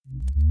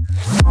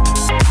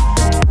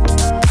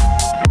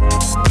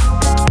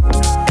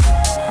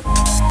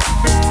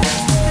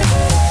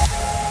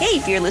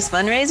Fearless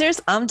Fundraisers.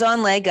 I'm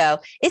Dawn Lego.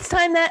 It's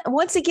time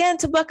once again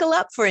to buckle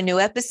up for a new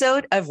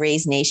episode of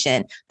Raise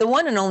Nation, the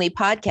one and only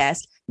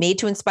podcast made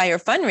to inspire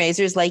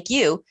fundraisers like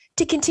you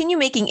to continue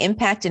making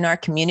impact in our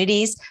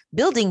communities,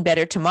 building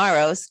better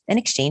tomorrows, and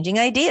exchanging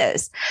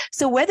ideas.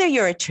 So whether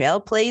you're a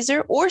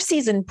trailblazer or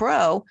seasoned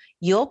pro,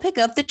 you'll pick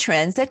up the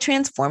trends that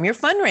transform your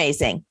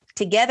fundraising.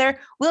 Together,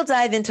 we'll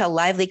dive into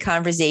lively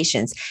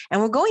conversations,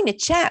 and we're going to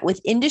chat with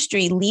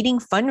industry-leading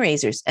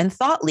fundraisers and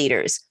thought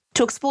leaders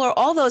to explore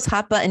all those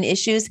hot-button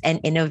issues and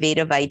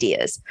innovative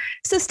ideas.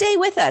 So stay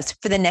with us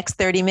for the next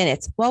 30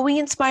 minutes while we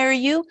inspire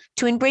you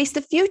to embrace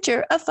the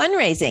future of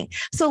fundraising.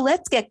 So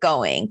let's get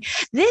going.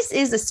 This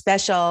is a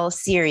special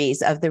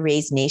series of the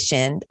Raise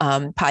Nation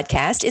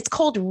podcast. It's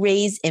called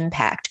Raise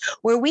Impact,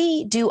 where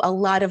we do a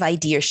lot of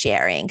idea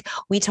sharing.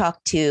 We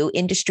talk to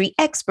industry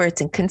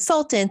experts and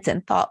consultants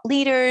and thought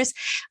leaders,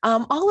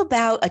 all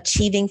about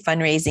achieving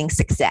fundraising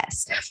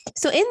success.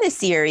 So in this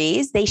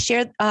series,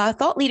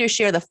 thought leaders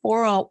share the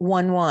 411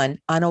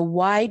 on a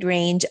wide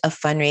range of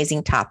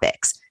fundraising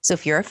topics. So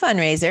if you're a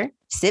fundraiser,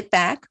 sit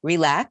back,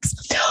 relax,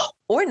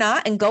 or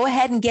not, and go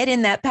ahead and get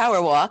in that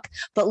power walk,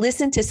 but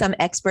listen to some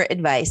expert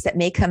advice that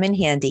may come in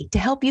handy to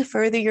help you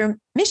further your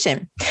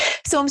mission.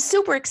 So I'm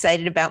super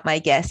excited about my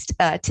guest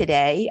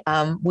today.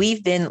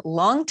 We've been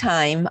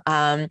longtime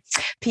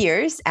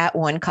peers at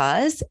One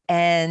Cause,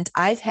 and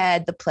I've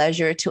had the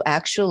pleasure to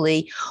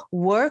actually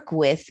work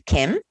with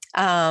Kim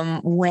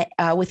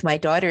with my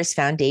daughter's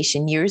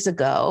foundation years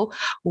ago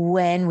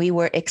when we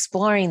were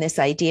exploring this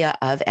idea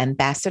of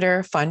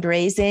ambassador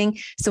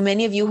fundraising. So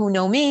many of you who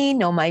know me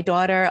know my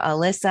daughter,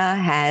 Alyssa,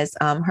 has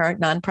her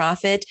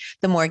nonprofit,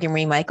 the Morgan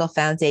Marie Michael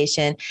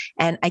Foundation.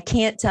 And I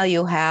can't tell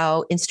you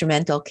how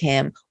instrumental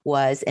Kim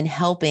was in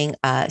helping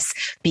us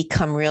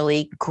become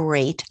really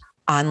great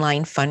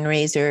online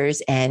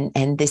fundraisers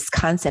and this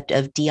concept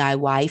of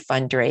DIY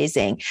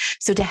fundraising.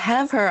 So to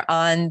have her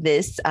on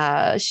this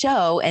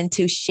show and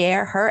to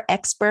share her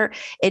expert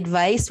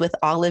advice with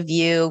all of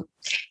you,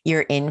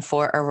 you're in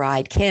for a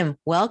ride. Kim,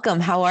 welcome.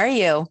 How are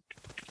you?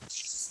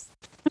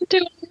 I'm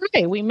doing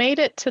great. We made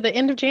it to the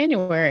end of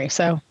January.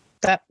 So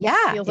that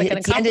feels like an accomplishment.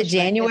 It's the end of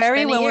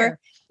January when we're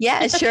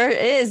Yeah, it sure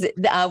is.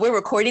 We're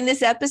recording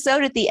this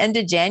episode at the end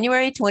of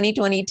January,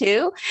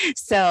 2022.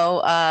 So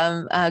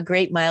a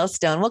great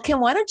milestone. Well, Kim,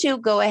 why don't you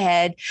go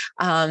ahead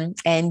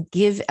and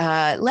give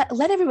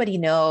let everybody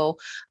know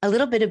a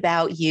little bit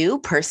about you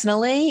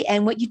personally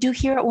and what you do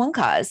here at One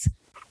Cause.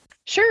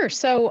 Sure.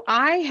 So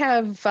I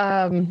have,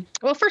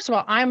 well, first of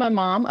all, I'm a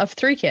mom of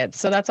 3 kids.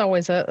 So that's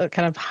always a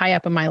kind of high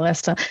up on my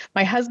list.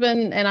 My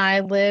husband and I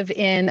live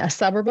in a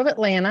suburb of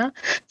Atlanta.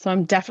 So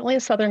I'm definitely a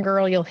Southern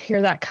girl. You'll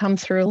hear that come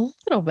through a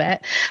little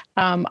bit.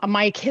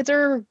 My kids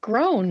are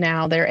grown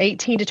now. They're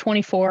 18 to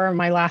 24.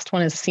 My last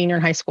one is a senior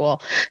in high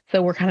school.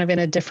 So we're kind of in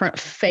a different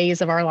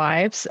phase of our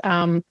lives.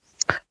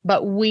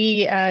 But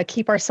we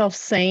keep ourselves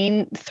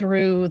sane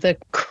through the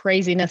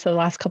craziness of the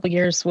last couple of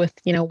years with,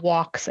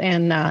 walks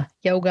and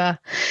yoga.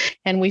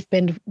 And we've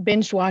been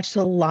binge watched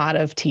a lot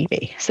of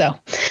TV. So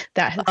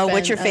that has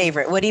what's your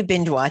favorite? What are you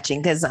binge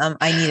watching? Because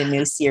I need a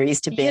new series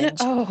to binge.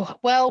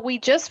 Well, we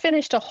just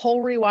finished a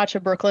whole rewatch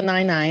of Brooklyn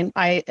Nine-Nine.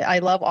 I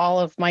love all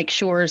of Mike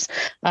Schur's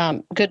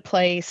Good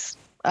Place,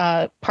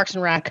 Parks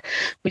and Rec.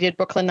 We did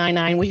Brooklyn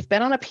Nine-Nine. We've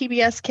been on a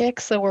PBS kick,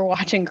 so we're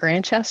watching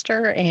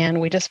Grantchester, and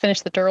we just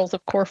finished The Girls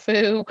of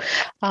Corfu.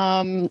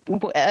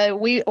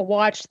 We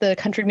watched the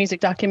country music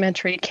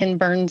documentary Ken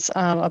Burns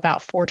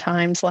about 4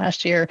 times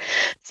last year.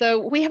 So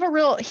we have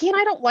he and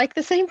I don't like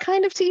the same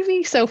kind of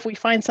TV. So if we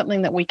find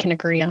something that we can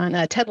agree on,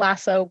 Ted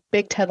Lasso,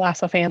 big Ted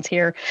Lasso fans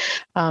here.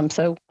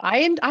 So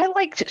I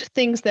like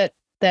things that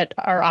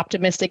are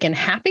optimistic and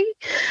happy.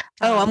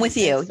 I'm with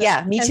you.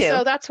 Yeah, me too.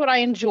 So that's what I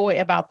enjoy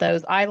about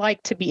those. I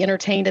like to be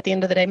entertained at the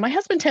end of the day. My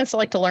husband tends to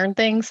like to learn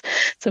things.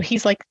 So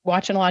he's like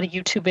watching a lot of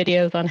YouTube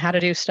videos on how to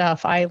do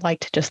stuff. I like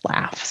to just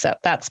laugh. So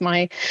that's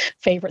my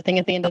favorite thing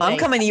at the end of the day. I'm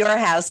coming to your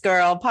house,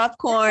 girl.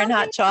 Popcorn,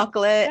 hot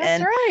chocolate,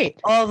 and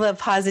all the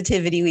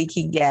positivity we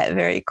can get.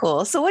 Very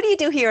cool. So what do you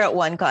do here at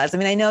One Cause? I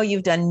mean, I know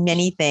you've done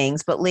many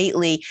things, but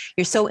lately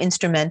you're so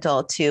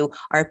instrumental to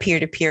our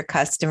peer-to-peer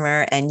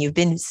customer, and you've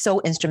been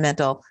so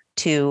instrumental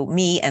to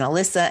me and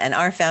Alyssa and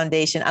our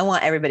foundation. I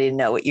want everybody to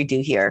know what you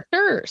do here.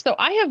 Sure. So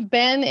I have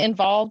been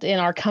involved in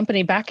our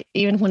company back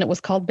even when it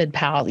was called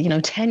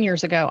BidPal, 10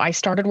 years ago. I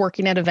started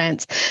working at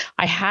events.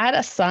 I had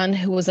a son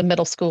who was a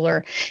middle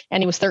schooler,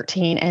 and he was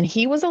 13, and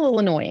he was a little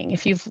annoying.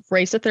 If you've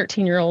raised a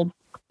 13-year-old,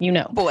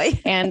 boy.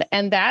 And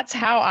that's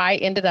how I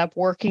ended up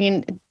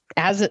working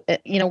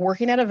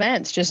working at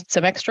events, just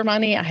some extra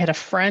money. I had a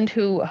friend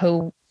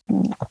who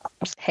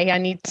hey, I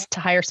need to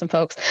hire some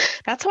folks.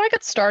 That's how I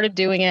got started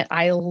doing it.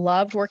 I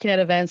loved working at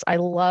events. I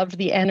loved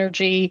the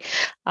energy.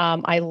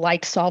 I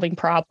liked solving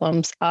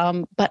problems.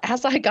 But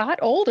as I got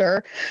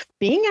older,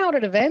 being out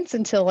at events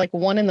until like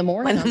 1 a.m.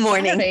 on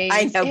Saturdays,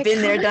 I know,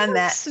 been there, done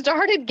that.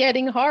 Started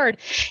getting hard.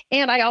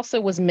 And I also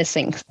was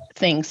missing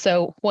things.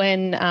 So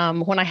when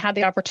I had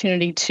the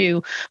opportunity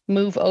to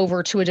move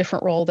over to a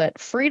different role that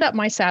freed up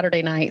my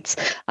Saturday nights,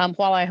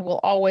 while I will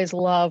always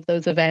love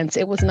those events,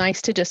 it was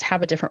nice to just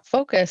have a different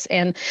focus.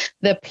 And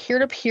the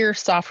peer-to-peer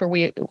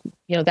software,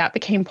 that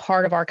became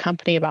part of our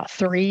company about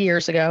 3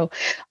 years ago,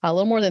 a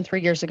little more than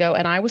 3 years ago.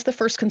 And I was the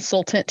first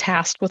consultant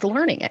tasked with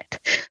learning it.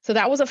 So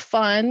that was a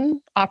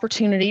fun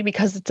opportunity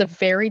because it's a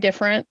very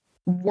different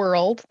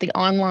world, the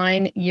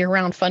online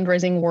year-round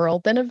fundraising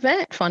world, than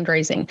event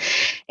fundraising.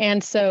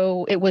 And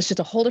so it was just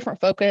a whole different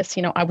focus.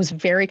 I was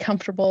very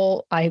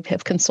comfortable. I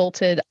have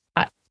consulted,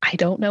 I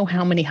don't know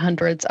how many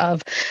hundreds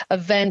of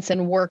events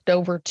and worked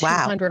over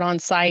 200 on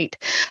site.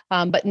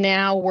 But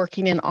now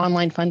working in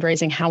online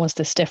fundraising, how is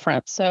this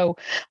different? So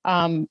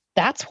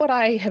that's what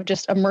I have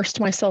just immersed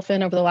myself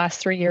in over the last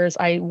 3 years.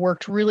 I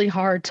worked really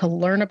hard to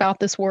learn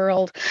about this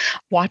world,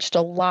 watched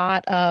a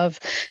lot of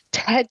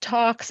TED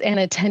Talks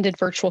and attended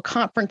virtual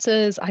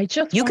conferences.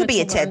 You could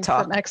be a TED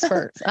Talk from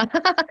experts.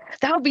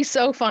 That would be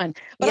so fun.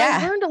 But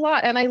I learned a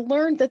lot, and I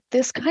learned that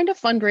this kind of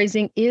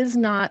fundraising is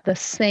not the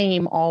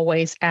same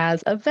always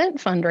as event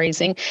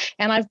fundraising.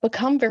 And I've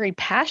become very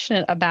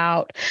passionate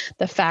about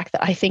the fact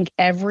that I think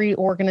every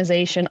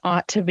organization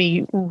ought to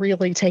be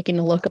really taking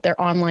a look at their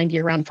online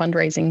year-round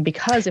fundraising,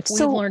 because if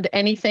we've learned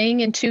anything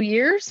in 2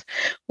 years,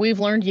 we've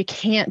learned you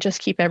can't just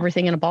keep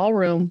everything in a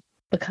ballroom,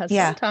 because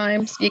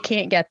sometimes you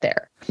can't get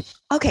there.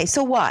 Okay.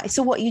 So why?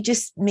 So what you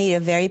just made a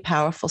very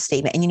powerful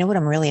statement. And you know what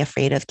I'm really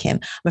afraid of, Kim?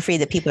 I'm afraid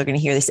that people are going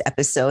to hear this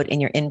episode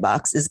and your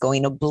inbox is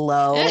going to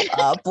blow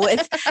up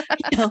with,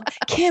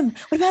 Kim,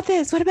 what about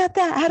this? What about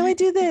that? How do I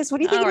do this? What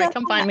do you think? All right,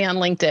 come find me on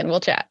LinkedIn. We'll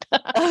chat.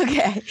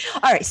 Okay.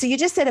 All right. So you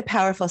just said a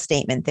powerful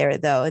statement there,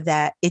 though,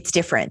 that it's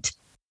different.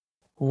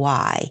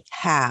 Why?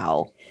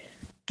 How?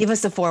 Give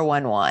us the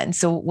 411.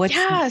 So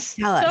tell us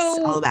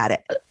all about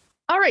it.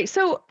 All right.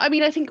 So, I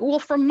think,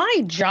 from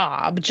my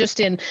job, just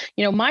in,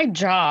 my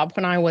job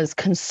when I was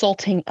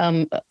consulting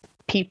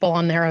people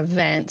on their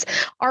events,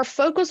 our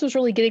focus was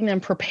really getting them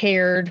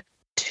prepared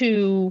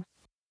to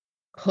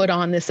put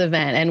on this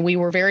event. And we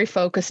were very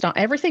focused on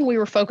everything we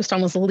were focused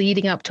on was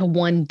leading up to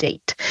one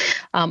date.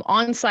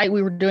 On site,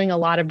 we were doing a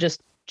lot of just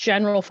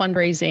general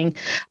fundraising.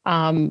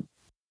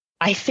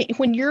 I think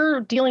when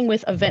you're dealing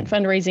with event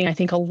fundraising, I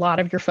think a lot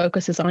of your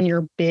focus is on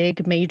your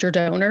big major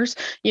donors.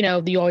 You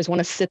always want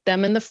to sit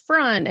them in the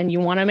front, and you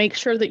want to make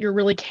sure that you're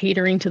really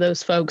catering to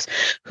those folks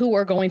who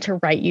are going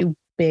to write you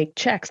big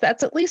checks.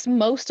 That's at least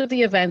most of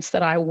the events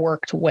that I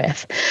worked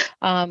with.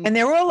 And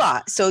there were a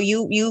lot. So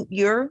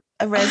you're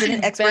a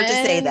resident expert to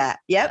say that.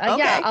 Yep. Okay.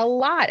 Yeah, a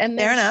lot. And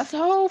they're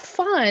so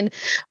fun.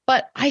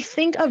 But I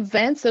think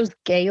events, those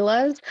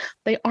galas,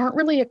 they aren't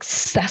really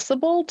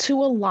accessible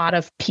to a lot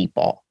of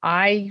people.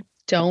 I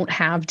don't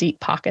have deep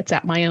pockets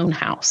at my own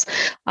house.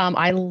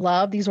 I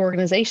love these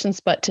organizations,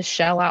 but to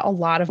shell out a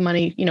lot of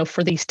money,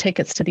 for these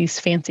tickets to these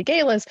fancy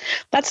galas,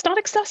 that's not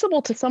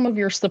accessible to some of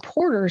your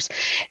supporters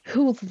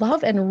who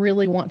love and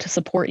really want to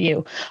support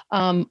you.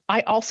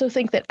 I also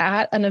think that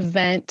at an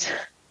event,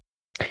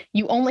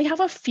 you only have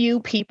a few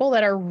people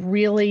that are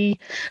really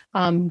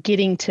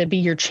getting to be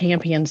your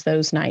champions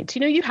those nights.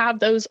 You have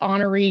those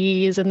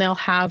honorees, and they'll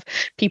have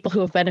people who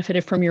have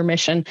benefited from your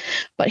mission.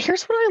 But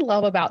here's what I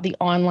love about the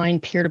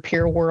online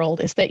peer-to-peer world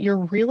is that you're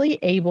really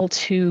able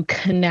to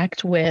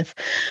connect with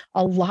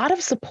a lot of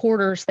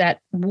supporters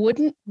that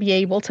wouldn't be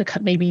able to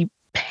maybe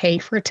pay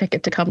for a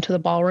ticket to come to the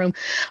ballroom,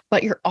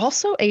 but you're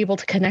also able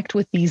to connect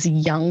with these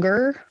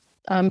younger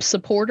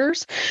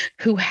supporters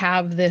who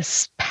have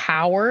this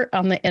power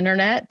on the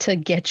internet to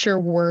get your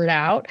word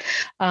out.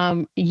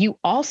 You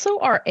also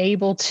are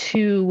able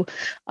to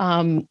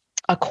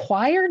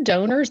acquire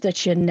donors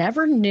that you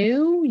never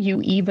knew you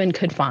even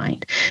could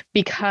find,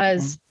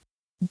 because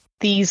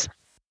these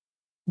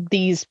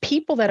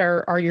people that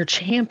are your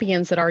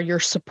champions, that are your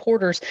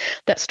supporters,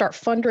 that start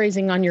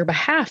fundraising on your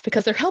behalf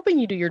because they're helping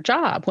you do your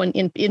job. When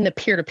in the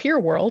peer-to-peer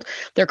world,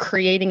 they're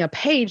creating a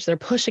page, they're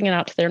pushing it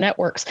out to their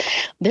networks.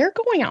 They're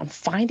going out and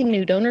finding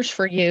new donors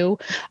for you.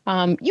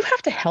 You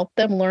have to help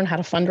them learn how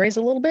to fundraise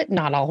a little bit.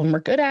 Not all of them are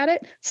good at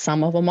it.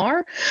 Some of them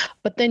are.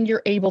 But then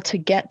you're able to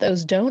get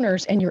those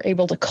donors, and you're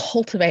able to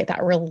cultivate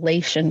that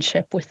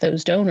relationship with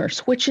those donors,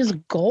 which is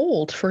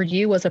gold for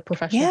you as a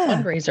professional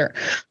fundraiser.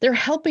 They're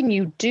helping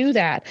you do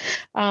that.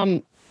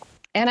 And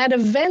at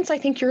events, I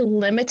think you're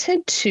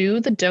limited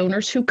to the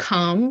donors who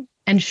come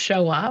and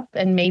show up,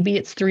 and maybe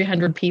it's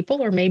 300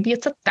 people, or maybe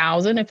it's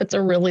 1,000 if it's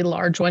a really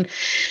large one.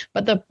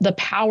 But the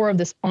power of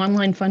this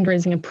online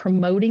fundraising and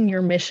promoting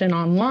your mission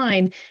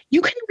online,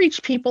 you can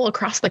reach people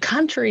across the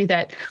country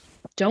that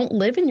don't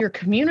live in your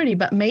community,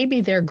 but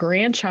maybe their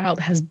grandchild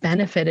has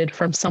benefited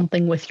from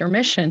something with your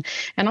mission.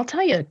 And I'll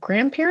tell you,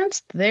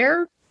 grandparents,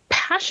 they're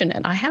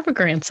passionate. I have a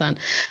grandson.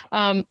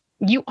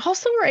 you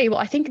also are able,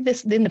 I think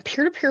this in the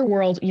peer-to-peer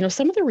world,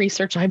 some of the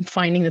research I'm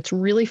finding that's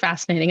really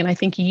fascinating, and I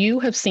think you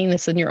have seen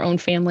this in your own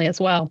family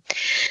as well.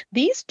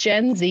 These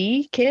Gen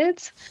Z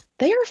kids,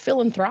 they are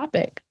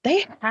philanthropic.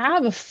 They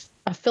have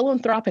a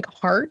philanthropic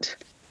heart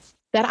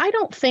that I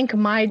don't think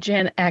my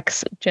Gen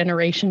X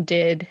generation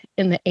did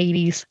in the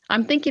 80s.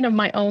 I'm thinking of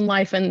my own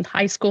life in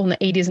high school in the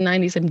 80s and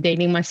 90s. I'm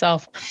dating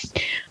myself.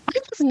 I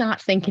was not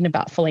thinking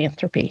about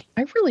philanthropy.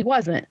 I really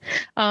wasn't.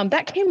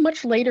 That came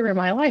much later in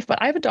my life,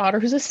 but I have a daughter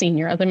who's a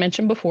senior, as I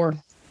mentioned before.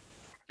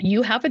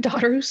 You have a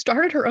daughter who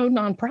started her own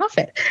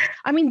nonprofit.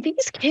 I mean,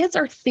 these kids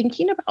are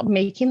thinking about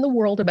making the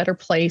world a better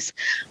place.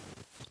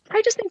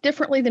 I just think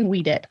differently than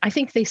we did. I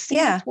think they see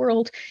this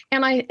world,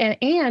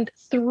 and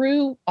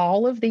through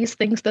all of these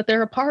things that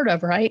they're a part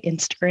of, right?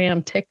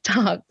 Instagram,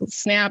 TikTok,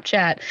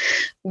 Snapchat.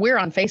 We're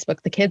on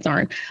Facebook, the kids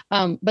aren't.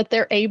 But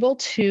they're able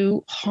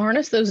to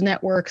harness those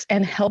networks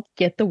and help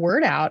get the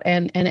word out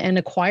and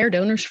acquire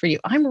donors for you.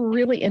 I'm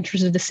really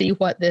interested to see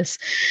what this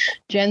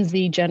Gen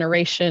Z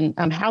generation,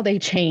 how they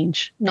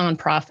change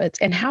nonprofits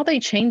and how they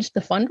change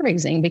the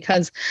fundraising,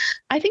 because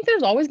I think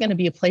there's always going to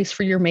be a place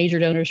for your major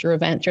donors, your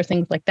events, or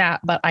things like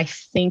that. But I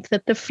think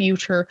that the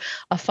future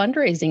of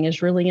fundraising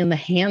is really in the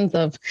hands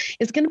of,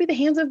 it's going to be the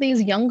hands of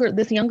this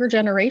younger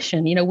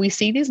generation. We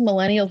see these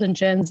millennials and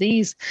Gen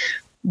Zs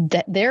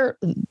that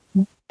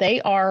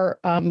they are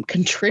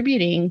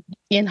contributing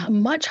in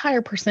much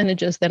higher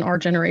percentages than our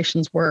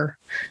generations were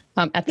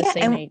at the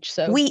same age.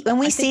 So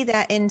we see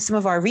that in some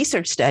of our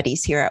research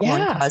studies here at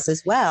One Cause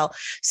as well.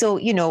 So,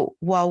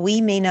 while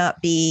we may not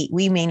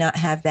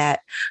have that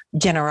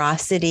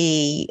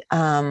generosity,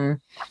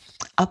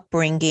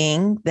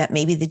 upbringing that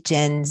maybe the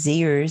Gen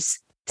Zers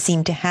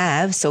seem to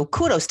have. So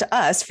kudos to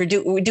us for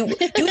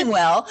doing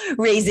well,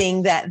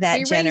 raising that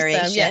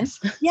generation. Them, yes.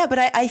 Yeah. But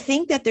I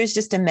think that there's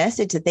just a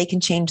message that they can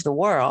change the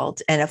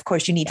world. And of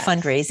course you need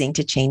fundraising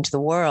to change the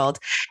world.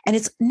 And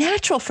it's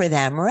natural for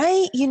them,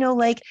 right?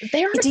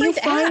 They aren't afraid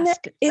to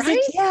ask,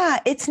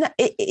 it's not,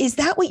 is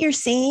that what you're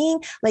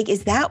seeing? Like,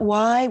 is that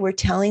why we're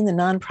telling the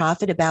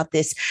nonprofit about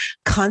this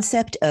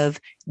concept of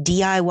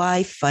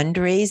DIY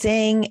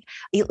fundraising?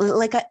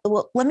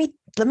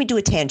 Let me do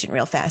a tangent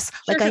real fast.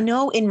 Sure. I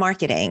know in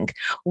marketing,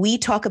 we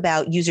talk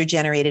about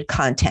user-generated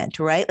content,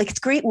 right? Like,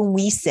 it's great when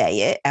we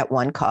say it at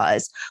One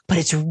Cause, but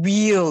it's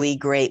really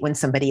great when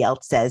somebody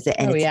else says it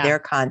and their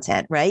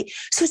content, right?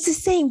 So it's the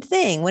same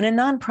thing. When a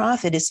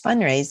nonprofit is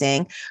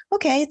fundraising,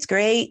 okay, it's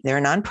great. They're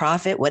a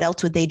nonprofit. What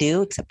else would they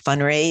do except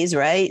fundraise,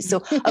 right?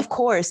 So of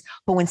course,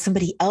 but when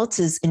somebody else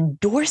is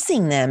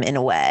endorsing them in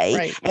a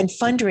way and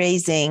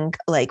fundraising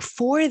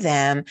for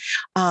them,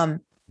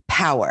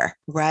 power,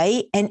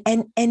 right?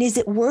 And is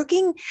it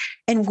working?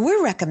 And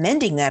we're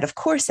recommending that, of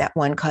course, at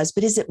One Cause,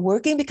 but is it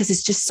working because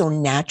it's just so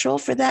natural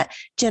for that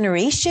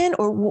generation?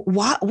 Or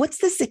what's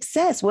the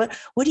success? What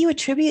do you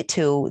attribute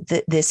to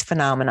this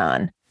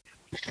phenomenon?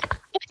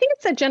 I think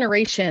it's that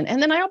generation.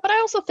 And then but I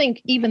also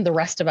think even the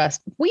rest of us,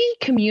 we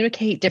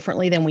communicate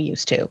differently than we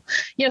used to.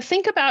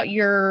 Think about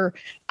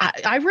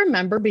I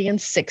remember being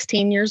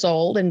 16 years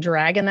old and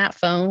dragging that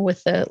phone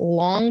with the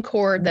long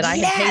cord that I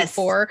had paid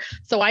for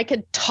so I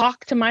could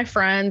talk to my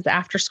friends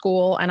after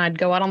school, and I'd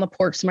go out on the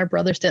porch so my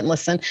brothers didn't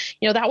listen.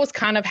 That was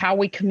kind of how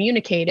we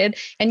communicated,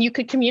 and you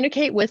could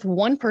communicate with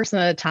one person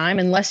at a time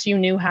unless you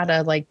knew how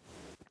to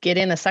get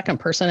in a second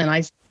person. And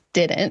I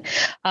didn't.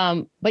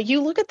 But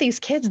you look at these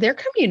kids, they're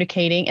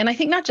communicating. And I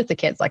think not just the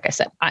kids, like I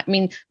said, I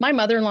mean, my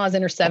mother-in-law is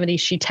in her 70s.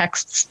 She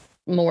texts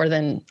more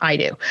than I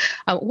do.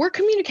 We're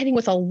communicating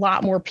with a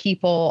lot more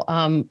people.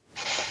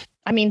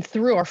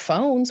 Through our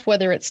phones,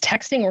 whether it's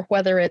texting or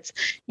whether it's,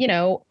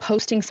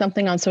 posting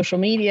something on social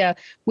media,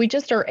 we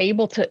just are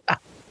able to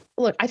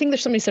look, I think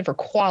there's something said for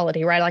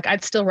quality, right?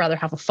 I'd still rather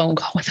have a phone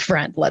call with a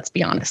friend, let's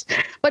be honest.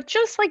 But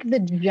just the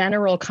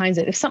general kinds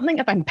of, if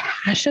I'm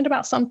passionate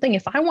about something,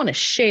 if I want to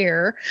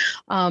share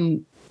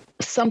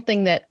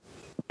something that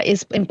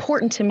is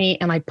important to me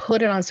and I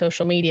put it on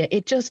social media,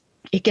 it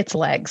gets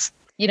legs.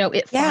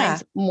 It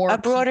finds more a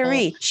broader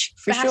reach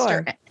for faster.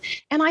 Sure.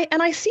 And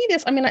I see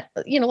this.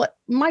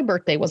 My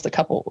birthday was a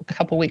couple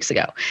weeks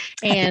ago,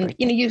 and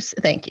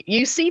thank you.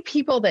 You see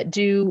people that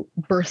do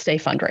birthday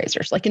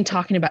fundraisers, in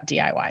talking about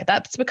DIY.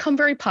 That's become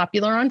very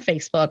popular on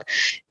Facebook.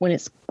 When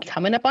it's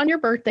coming up on your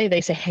birthday, they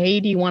say, "Hey,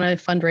 do you want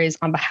to fundraise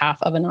on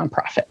behalf of a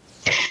nonprofit?"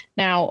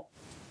 Now,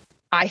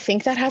 I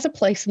think that has a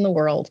place in the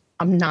world.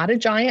 I'm not a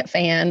giant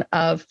fan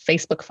of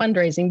Facebook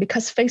fundraising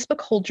because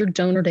Facebook holds your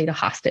donor data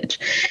hostage.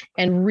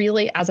 And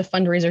really, as a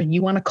fundraiser,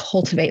 you want to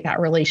cultivate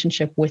that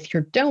relationship with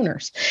your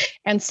donors.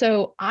 And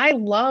so I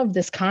love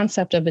this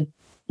concept of a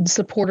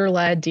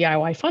supporter-led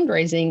DIY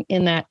fundraising,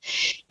 in that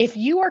if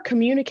you are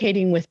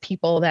communicating with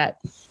people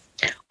that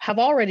have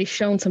already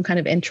shown some kind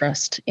of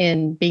interest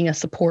in being a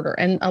supporter,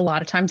 and a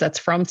lot of times that's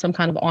from some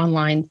kind of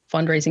online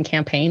fundraising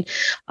campaign,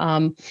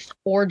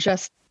 or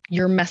just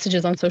your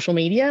messages on social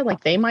media,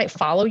 they might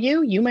follow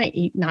you. You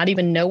might not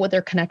even know what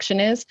their connection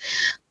is.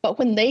 But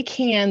when they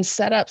can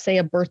set up, say,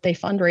 a birthday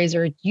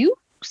fundraiser, you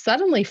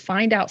suddenly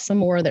find out some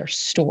more of their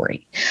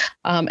story.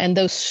 And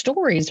those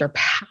stories are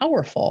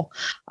powerful.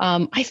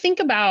 I think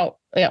about,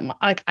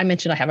 like I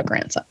mentioned, I have a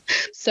grandson.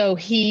 So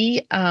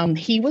he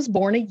was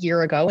born a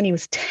year ago and he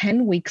was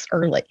 10 weeks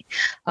early.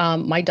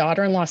 My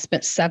daughter-in-law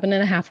spent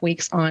 7.5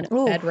 weeks on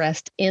bed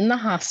rest in the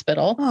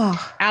hospital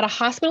at a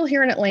hospital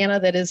here in Atlanta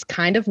that is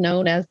kind of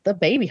known as the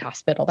baby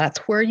hospital. That's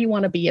where you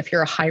want to be if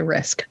you're a high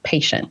risk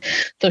patient.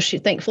 So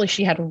thankfully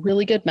she had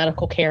really good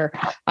medical care.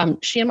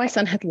 She and my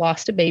son had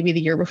lost a baby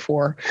the year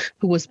before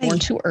who was born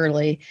too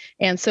early.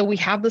 And so we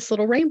have this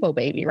little rainbow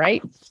baby,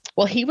 right?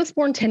 Well, he was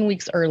born 10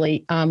 weeks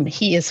early.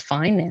 He is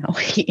fine now.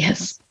 He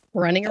is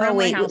running around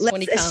my house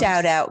when he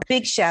comes.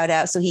 Big shout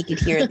out so he could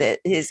hear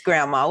his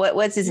grandma.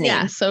 What's his name?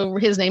 Yeah, so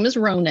his name is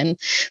Ronan.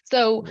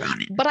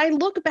 But I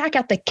look back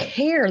at the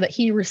care that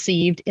he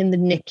received in the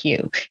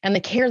NICU and the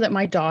care that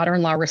my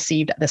daughter-in-law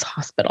received at this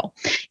hospital.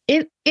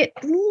 It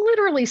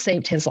literally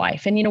saved his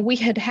life. And, we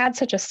had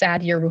such a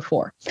sad year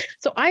before.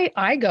 So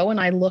I go and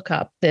I look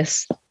up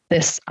this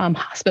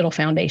hospital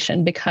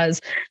foundation because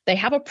they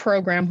have a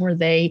program where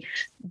they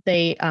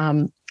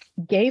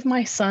gave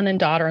my son and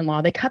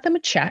daughter-in-law, they cut them a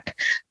check.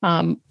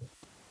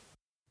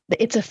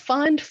 It's a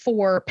fund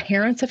for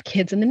parents of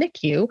kids in the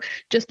NICU,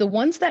 just the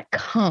ones that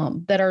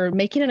come that are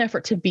making an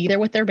effort to be there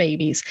with their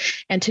babies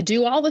and to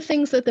do all the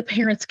things that the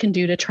parents can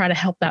do to try to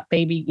help that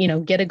baby,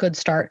 get a good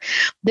start.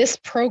 This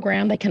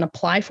program, they can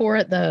apply for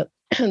it. The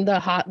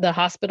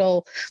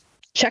hospital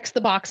checks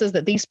the boxes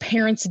that these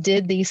parents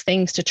did these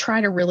things to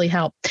try to really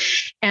help.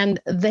 And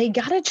they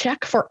got a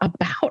check for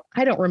about,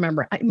 I don't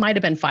remember, it might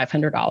have been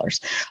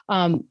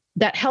 $500.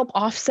 That help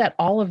offset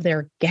all of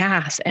their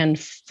gas and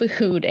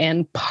food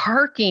and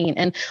parking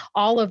and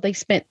they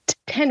spent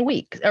 10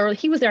 weeks, or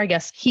he was there, I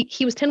guess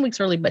he was 10 weeks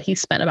early, but he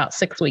spent about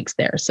 6 weeks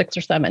there, 6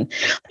 or 7.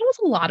 That was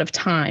a lot of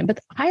time, but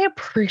I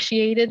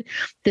appreciated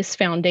this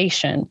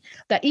foundation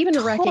that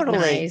even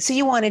recognized. So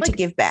you wanted to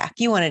give back.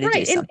 You wanted to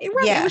do something.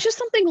 It was just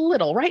something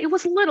little, right? It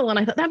was little. And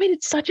I thought that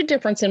made such a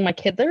difference in my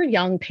kid. They're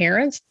young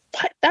parents,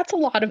 but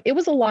it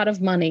was a lot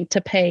of money to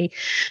pay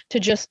to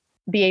just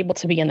be able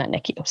to be in that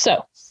NICU.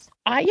 So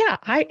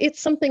it's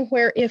something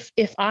where if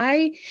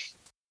I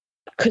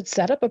could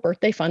set up a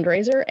birthday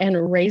fundraiser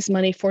and raise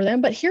money for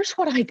them, but here's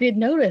what I did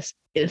notice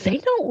is they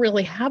don't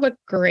really have a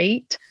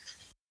great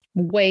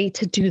way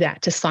to do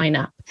that, to sign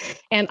up.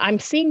 And I'm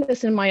seeing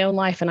this in my own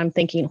life and I'm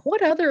thinking,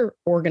 what other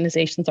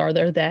organizations are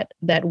there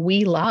that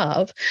we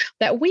love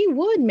that we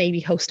would maybe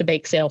host a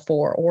bake sale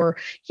for? Or,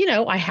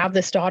 I have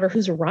this daughter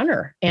who's a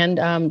runner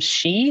and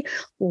she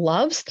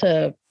loves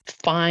to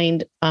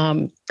find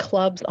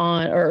clubs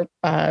or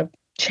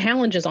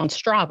challenges on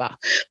Strava,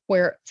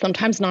 where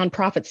sometimes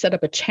nonprofits set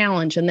up a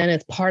challenge. And then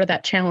as part of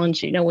that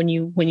challenge, when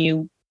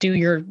you do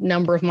your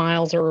number of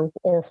miles or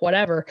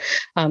whatever,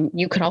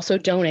 you can also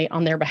donate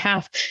on their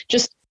behalf.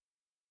 Just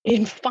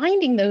in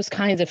finding those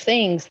kinds of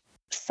things,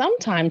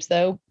 sometimes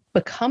though,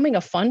 becoming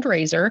a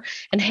fundraiser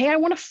and, hey, I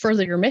want to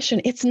further your mission.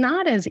 It's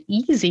not as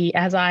easy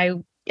as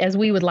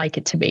we would like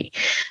it to be.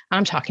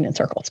 I'm talking in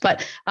circles,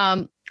 but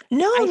no,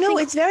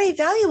 it's very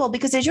valuable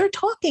because as you're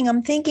talking,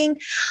 I'm thinking,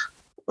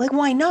 like,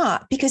 why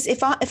not? Because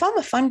if I'm a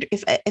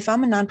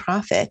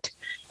nonprofit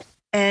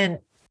and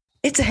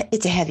it's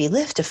a heavy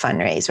lift to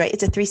fundraise, right?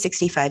 It's a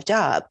 365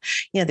 job.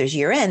 There's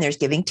year end, there's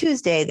Giving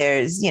Tuesday,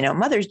 there's,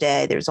 Mother's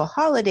Day, there's all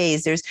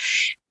holidays,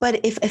 but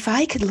if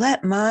I could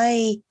let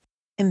my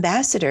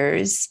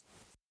ambassadors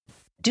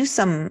do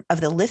some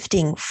of the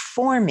lifting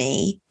for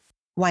me,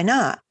 why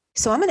not?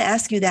 So I'm going to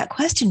ask you that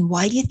question.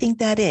 Why do you think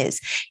that is?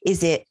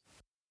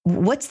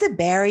 What's the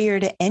barrier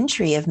to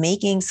entry of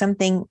making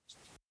something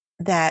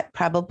that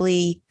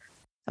probably,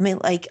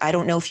 I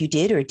don't know if you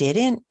did or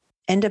didn't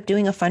end up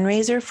doing a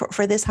fundraiser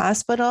for this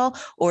hospital,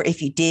 or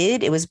if you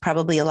did, it was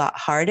probably a lot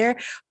harder.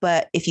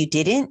 But if you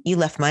didn't, they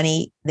left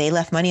money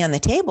on the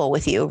table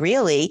with you,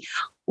 really.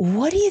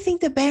 What do you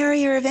think the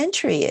barrier of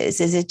entry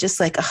is? Is it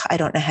just like, I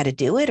don't know how to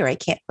do it, or I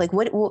can't, like,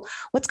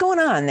 what's going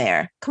on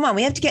there? Come on,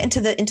 we have to get into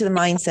the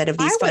mindset of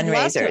these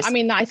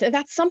fundraisers.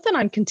 That's something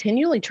I'm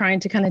continually trying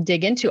to kind of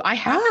dig into. I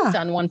haven't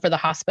done one for the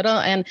hospital,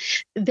 and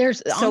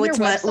there's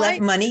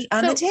left money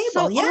on the table.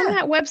 So on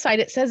that website,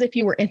 it says if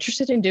you were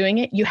interested in doing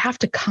it, you have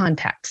to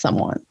contact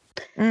someone.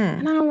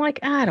 And I'm like,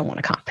 I don't want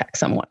to contact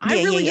someone. I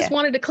really just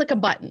wanted to click a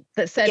button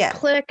that said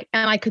click,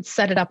 and I could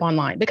set it up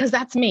online because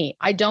that's me.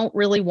 I don't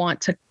really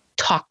want to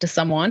talk to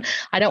someone.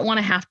 I don't want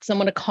to have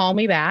someone to call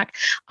me back.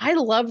 I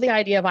love the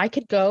idea of I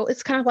could go,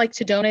 it's kind of like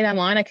to donate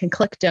online. I can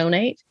click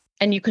donate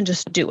and you can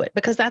just do it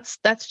because that's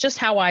just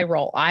how I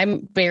roll.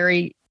 I'm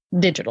very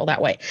digital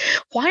that way.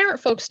 Why aren't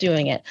folks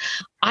doing it?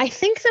 I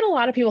think that a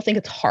lot of people think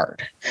it's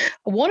hard.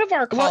 One of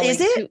our colleagues,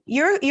 is it?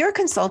 You're a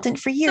consultant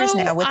for years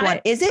now with one.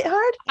 Is it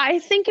hard? I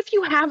think if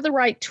you have the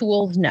right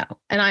tools, no.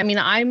 And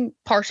I'm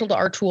partial to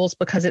our tools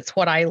because it's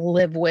what I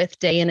live with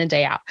day in and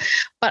day out.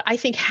 But I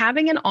think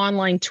having an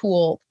online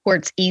tool where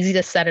it's easy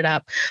to set it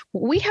up.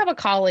 We have a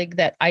colleague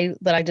that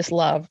I just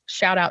love.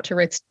 Shout out to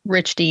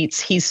Rich Dietz.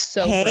 He's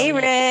so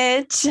brilliant.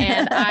 Rich.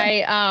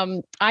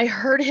 And I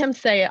heard him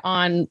say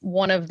on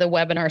one of the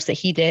webinars that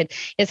he did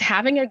is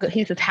having a good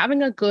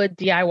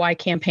DIY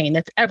campaign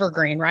that's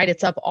evergreen, right?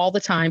 It's up all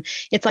the time.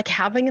 It's like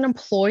having an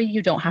employee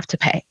you don't have to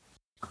pay.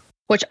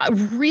 Which I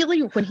really,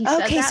 when he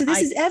said that, okay, so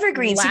this is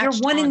evergreen. So you're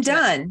one and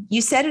done.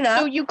 You set it up.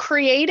 So you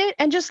create it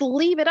and just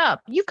leave it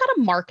up. You've got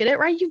to market it,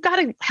 right? You've got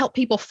to help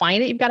people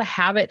find it. You've got to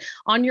have it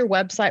on your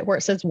website where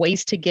it says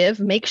ways to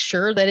give. Make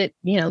sure that it,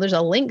 there's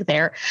a link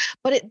there,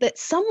 but that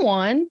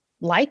someone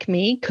like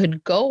me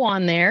could go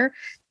on there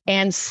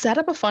and set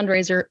up a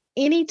fundraiser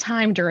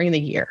anytime during the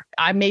year.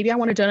 Maybe I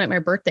want to donate my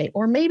birthday,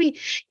 or maybe,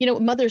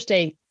 Mother's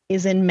Day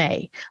is in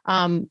May.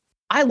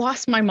 I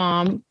lost my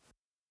mom.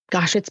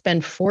 Gosh, it's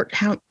been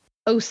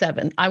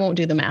 07. I won't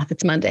do the math.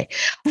 It's Monday.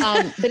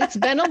 But it's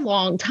been a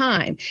long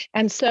time.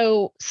 And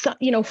so,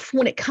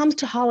 when it comes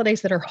to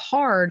holidays that are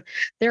hard,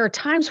 there are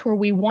times where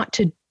we want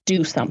to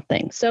do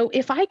something. So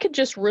if I could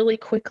just really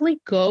quickly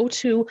go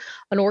to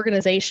an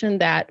organization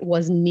that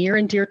was near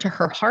and dear to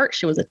her heart,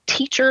 she was a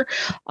teacher.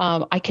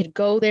 I could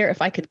go there.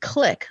 If I could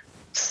click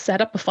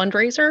set up a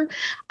fundraiser,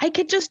 I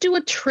could just do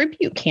a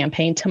tribute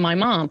campaign to my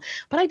mom.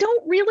 But I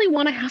don't really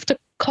want to have to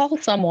call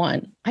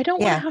someone. I don't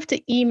want to have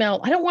to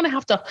email. I don't want to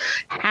have to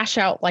hash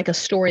out like a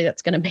story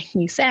that's going to make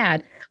me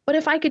sad. But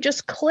if I could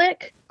just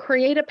click,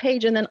 create a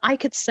page, and then I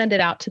could send it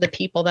out to the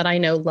people that I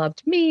know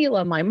loved me,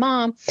 love my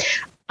mom,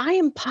 I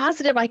am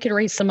positive I could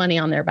raise some money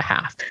on their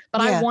behalf,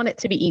 but I want it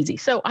to be easy.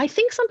 So I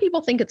think some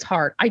people think it's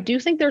hard. I do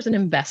think there's an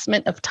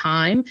investment of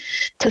time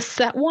to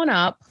set one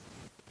up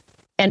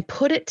and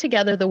put it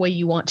together the way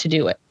you want to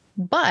do it.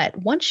 But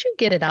once you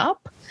get it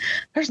up,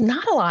 there's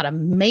not a lot of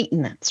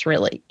maintenance,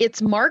 really.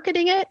 It's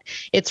marketing it.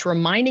 It's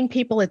reminding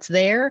people it's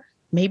there.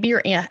 Maybe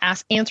you're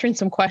answering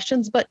some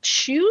questions, but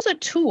choose a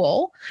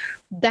tool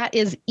that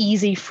is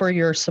easy for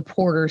your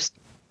supporters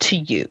to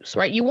use,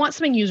 right? You want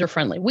something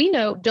user-friendly. We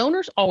know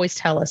donors always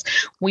tell us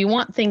we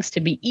want things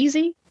to be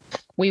easy.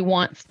 We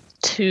want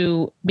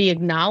to be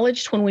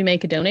acknowledged when we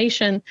make a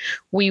donation.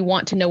 We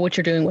want to know what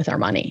you're doing with our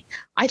money.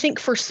 I think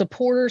for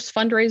supporters,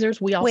 fundraisers,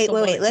 we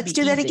also wait. Let's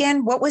do that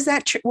again. What was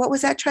that? What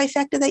was that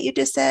trifecta that you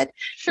just said?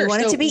 Sure. We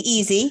want it to be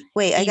easy.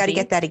 Wait, I got to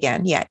get that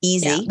again. Yeah,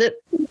 easy. Yeah,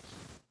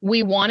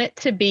 we want it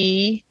to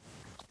be.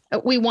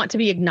 We want to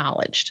be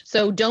acknowledged.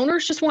 So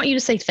donors just want you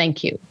to say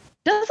thank you.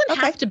 Doesn't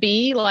have to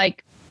be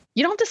like,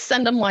 you don't have to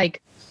send them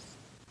like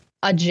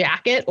a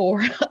jacket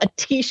or a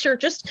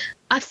t-shirt, just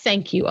a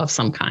thank you of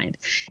some kind.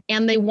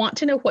 And they want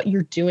to know what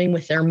you're doing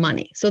with their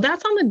money. So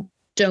that's on the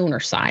donor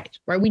side,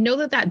 right? We know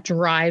that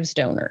drives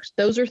donors.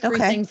 Those are three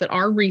things that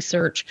our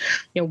research,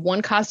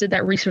 One Cause did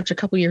that research a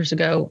couple of years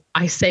ago.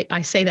 I say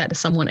that to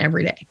someone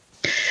every day.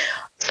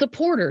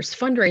 Supporters,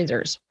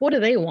 fundraisers, what do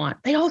they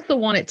want? They also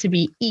want it to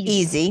be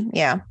easy.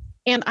 Yeah.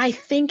 And I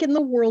think in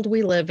the world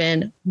we live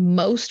in,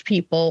 most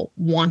people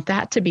want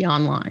that to be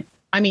online.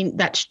 I mean,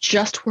 that's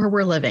just where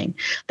we're living.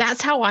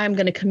 That's how I'm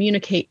going to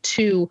communicate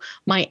to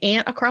my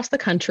aunt across the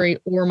country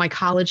or my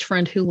college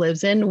friend who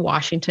lives in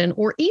Washington,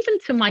 or even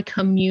to my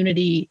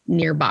community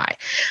nearby.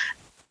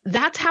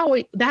 That's how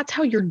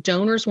your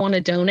donors want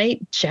to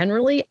donate.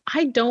 Generally,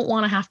 I don't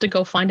want to have to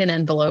go find an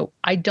envelope.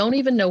 I don't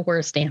even know where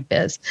a stamp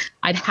is.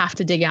 I'd have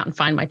to dig out and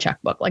find my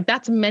checkbook. Like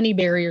that's many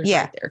barriers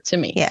right there to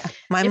me. Yeah.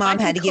 My mom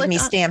had to give me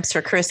stamps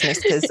for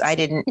Christmas because I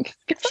didn't.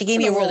 She gave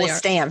me a roll of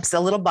stamps, a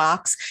little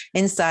box.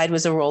 Inside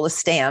was a roll of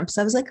stamps.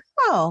 I was like,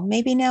 oh,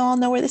 maybe now I'll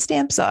know where the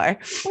stamps are.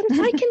 But if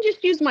I can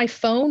just use my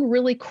phone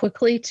really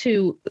quickly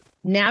to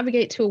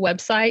navigate to a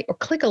website or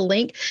click a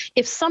link.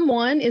 If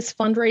someone is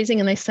fundraising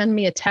and they send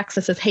me a text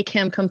that says, hey,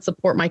 Kim, come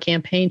support my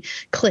campaign,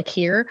 click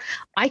here.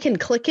 I can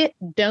click it,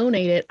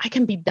 donate it. I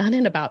can be done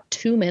in about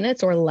 2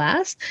 minutes or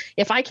less.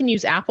 If I can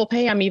use Apple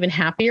Pay, I'm even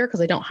happier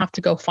because I don't have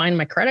to go find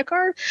my credit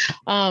card.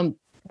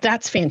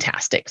 That's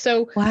fantastic.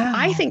 So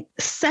I think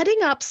setting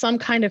up some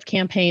kind of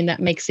campaign that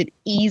makes it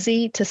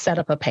easy to set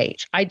up a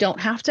page. I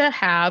don't have to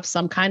have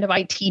some kind of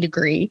IT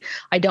degree.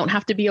 I don't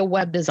have to be a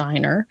web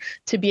designer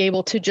to be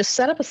able to just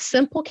set up a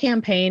simple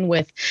campaign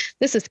with,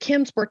 this is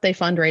Kim's birthday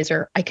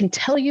fundraiser. I can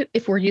tell you,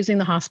 if we're using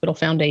the hospital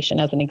foundation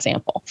as an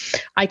example,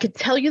 I could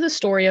tell you the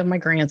story of my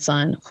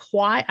grandson,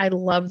 why I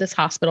love this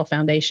hospital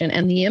foundation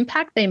and the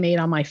impact they made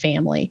on my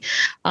family.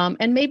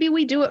 And maybe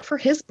we do it for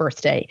his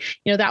birthday.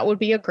 That would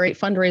be a great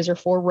fundraiser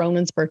for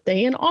Ronan's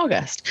birthday in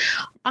August.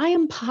 I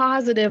am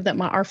positive that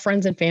our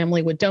friends and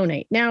family would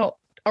donate. Now,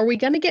 are we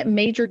going to get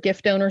major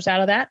gift donors out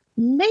of that?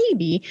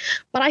 Maybe,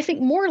 but I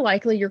think more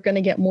likely you're going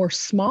to get more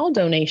small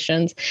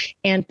donations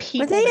and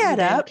people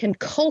that can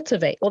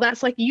cultivate. Well,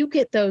 that's like you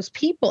get those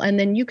people and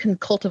then you can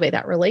cultivate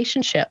that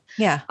relationship.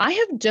 Yeah. I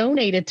have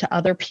donated to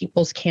other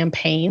people's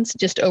campaigns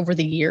just over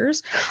the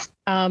years.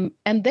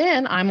 And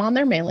then I'm on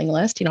their mailing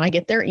list, I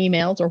get their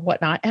emails or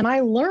whatnot, and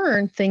I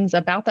learn things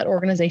about that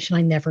organization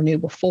I never knew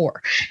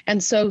before.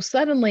 And so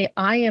suddenly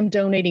I am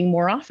donating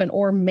more often,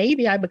 or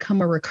maybe I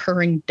become a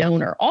recurring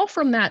donor, all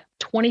from that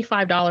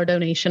 $25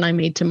 donation I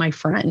made to my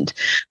friend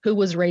who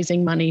was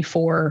raising money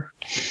for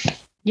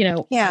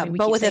Yeah,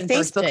 but with a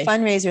Facebook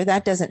fundraiser,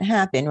 that doesn't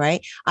happen,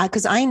 right?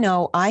 Because I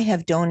know I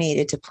have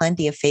donated to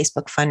plenty of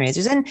Facebook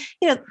fundraisers, and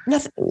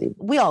nothing.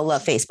 We all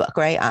love Facebook,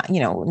 right?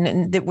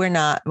 We're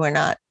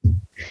not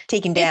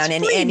taking down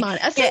any money.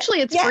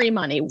 Essentially, it's free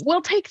money.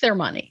 We'll take their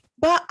money.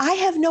 But I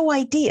have no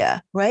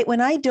idea, right?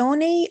 When I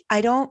donate,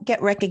 I don't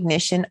get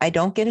recognition. I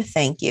don't get a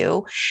thank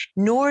you,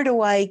 nor do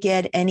I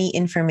get any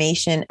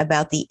information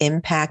about the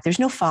impact. There's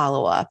no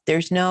follow-up.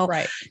 There's no,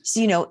 right.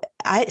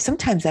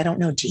 Sometimes I don't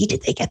know,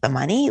 did they get the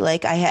money?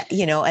 Like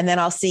and then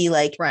I'll see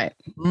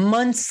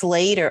months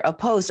later a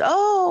post,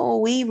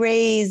 we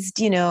raised,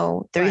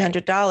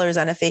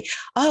 $300 on a fee.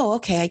 Oh,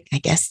 okay. I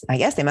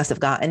guess they must've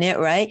gotten it.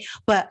 Right.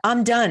 But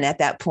I'm done at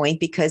that point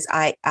because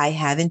I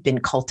haven't been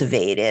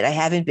cultivated. I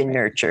haven't been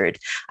nurtured.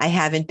 I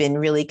haven't been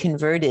really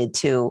converted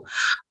to,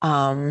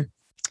 a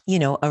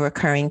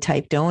recurring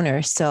type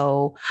donor.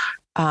 So,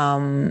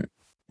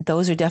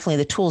 those are definitely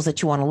the tools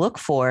that you want to look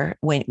for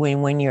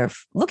when you're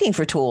looking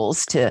for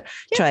tools to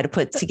try to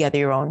put together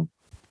your own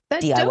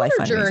that DIY donor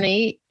fundraising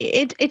journey.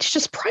 It's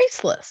just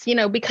priceless,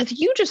 because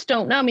you just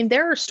don't know. I mean,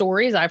 there are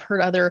stories I've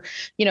heard other,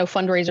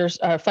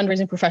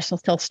 fundraising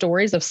professionals tell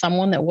stories of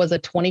someone that was a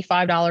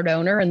 $25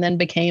 donor and then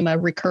became a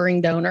recurring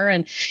donor.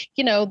 And,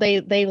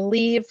 they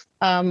leave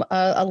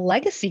a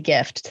legacy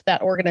gift to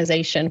that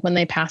organization when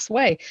they pass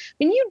away. I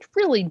mean, you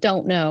really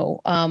don't know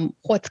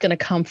what's going to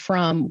come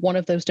from one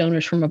of those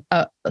donors from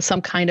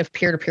some kind of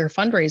peer-to-peer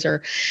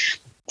fundraiser.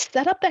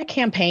 Set up that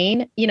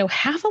campaign,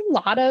 have a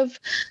lot of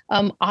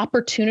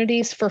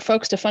opportunities for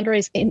folks to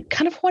fundraise in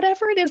kind of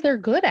whatever it is they're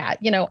good at.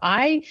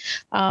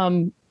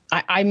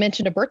 I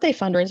mentioned a birthday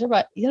fundraiser,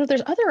 but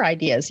there's other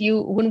ideas.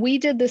 When we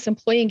did this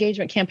employee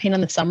engagement campaign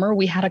in the summer,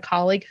 we had a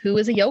colleague who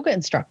is a yoga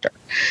instructor.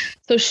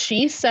 So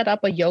she set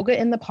up a yoga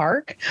in the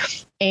park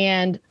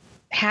and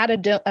had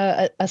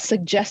a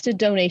suggested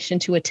donation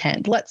to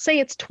attend. Let's say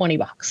it's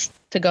 $20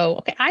 to go.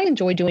 Okay, I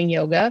enjoy doing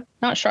yoga.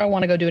 Not sure I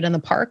want to go do it in the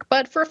park,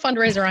 but for a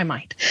fundraiser, I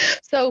might.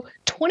 So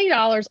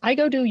 $20, I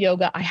go do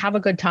yoga. I have a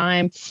good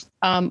time.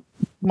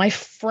 My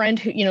friend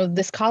who,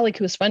 this colleague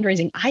who was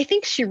fundraising, I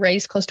think she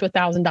raised close to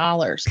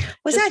 $1,000.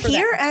 Was that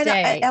here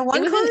at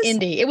one? It was in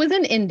Indy. It was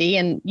in Indy,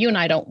 and you and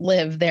I don't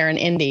live there in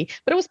Indy,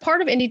 but it was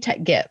part of Indy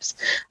Tech Gives.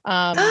 She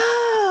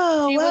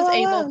was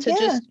able to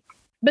just.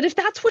 But if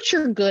that's what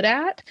you're good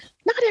at,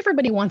 not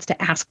everybody wants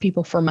to ask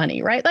people for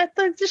money, right?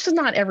 This is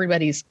not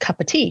everybody's cup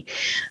of tea.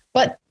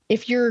 But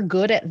if you're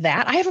good at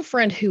that, I have a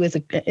friend who is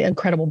an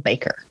incredible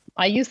baker.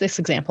 I use this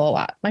example a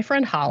lot. My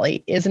friend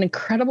Holly is an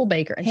incredible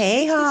baker. And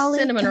hey, Holly.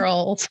 Cinnamon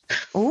rolls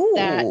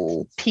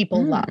that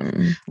people love.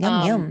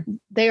 Yum.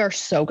 They are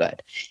so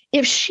good.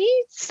 If she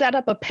set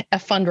up a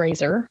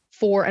fundraiser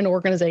for an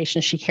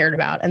organization she cared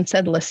about and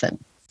said,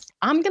 listen,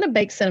 I'm going to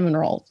bake cinnamon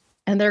rolls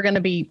and they're going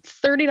to be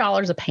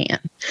 $30 a pan.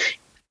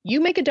 You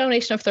make a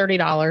donation of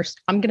 $30.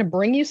 I'm going to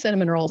bring you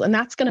cinnamon rolls, and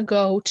that's going to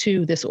go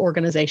to this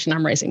organization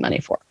I'm raising money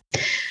for.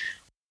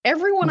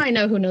 Everyone I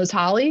know who knows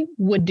Holly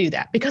would do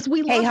that because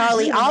we love. Hey,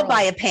 Holly, I'll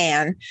buy a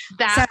pan.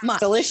 That sounds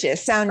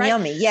delicious. Sound right?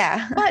 Yummy.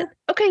 Yeah.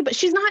 But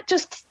she's not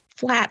just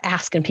flat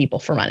asking people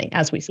for money,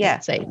 as we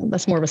say.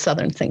 That's more of a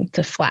Southern thing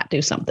to flat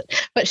do something.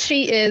 But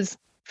she is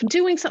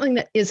doing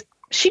something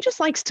she just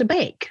likes to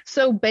bake.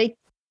 So bake.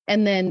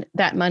 And then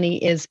that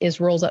money is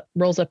rolls up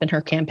in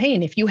her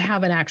campaign. If you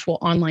have an actual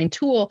online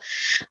tool,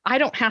 I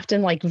don't have to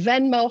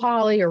Venmo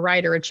Holly or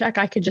write her a check.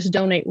 I could just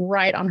donate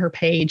right on her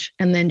page.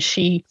 And then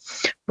she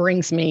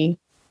brings me,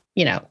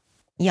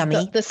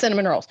 yummy, the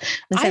cinnamon rolls.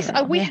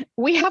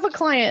 We have a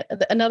client,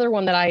 another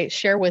one that I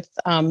share with,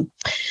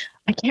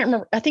 I can't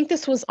remember. I think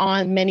this was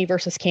on Many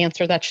versus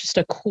Cancer. That's just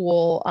a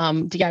cool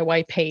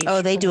DIY page.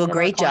 Oh, they do a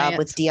great job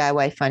with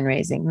DIY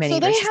fundraising. So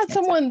they had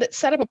someone that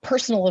set up a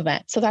personal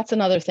event. So that's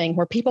another thing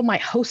where people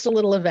might host a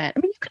little event. I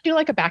mean, you could do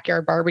a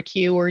backyard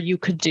barbecue, or you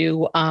could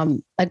do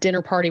a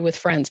dinner party with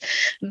friends.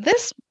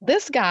 This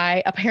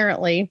guy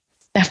apparently,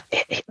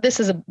 this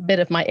is a bit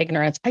of my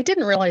ignorance. I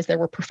didn't realize there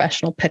were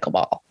professional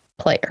pickleball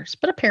players,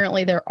 but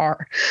apparently there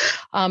are.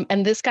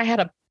 And this guy had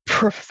a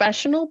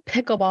professional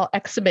pickleball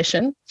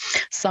exhibition.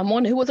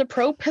 Someone who was a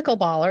pro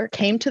pickleballer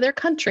came to their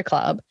country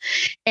club,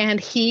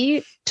 and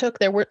he took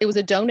it was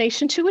a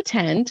donation to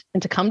attend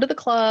and to come to the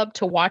club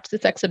to watch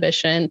this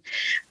exhibition.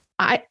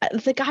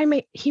 The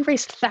guy he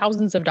raised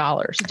thousands of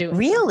dollars doing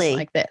something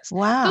like this.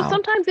 Wow. So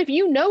sometimes if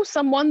you know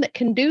someone that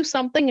can do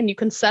something and you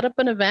can set up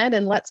an event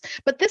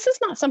but this is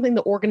not something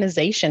the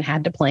organization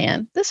had to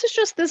plan. This is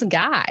just this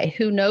guy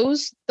who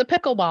knows the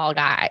pickleball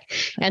guy,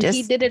 and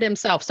he did it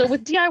himself. So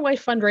with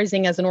DIY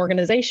fundraising as an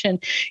organization,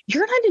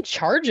 you're not in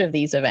charge of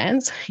these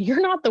events. You're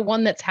not the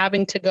one that's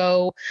having to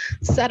go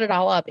set it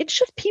all up. It's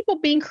just people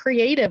being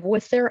creative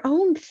with their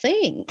own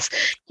things.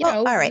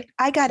 All right.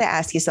 I got to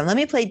ask you something. Let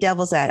me play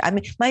devil's advocate. I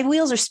mean, my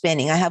wheels are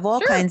spinning. I have all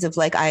kinds of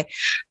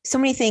so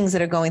many things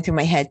that are going through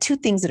my head, two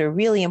things that are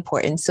really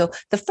important. So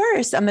the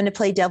first, I'm going to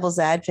play devil's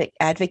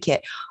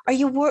advocate. Are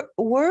you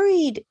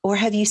worried, or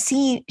have you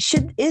seen,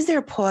 is there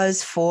a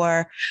pause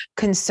for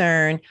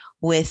concern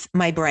with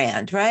my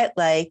brand, right?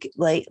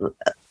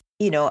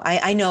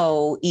 I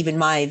know even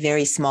my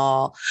very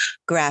small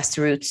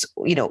grassroots,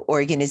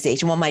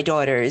 organization, well, my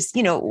daughters,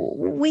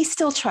 we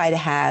still try to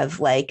have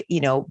like,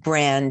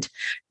 brand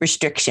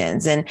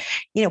restrictions. And,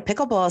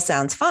 pickleball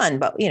sounds fun,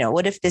 but,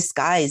 what if this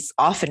guy's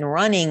off and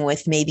running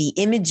with maybe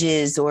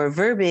images or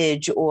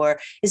verbiage, or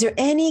is there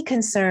any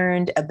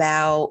concern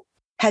about,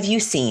 have you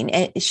seen,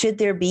 and should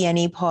there be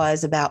any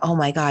pause about, oh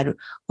my God,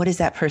 what is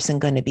that person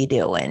going to be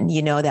doing?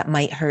 That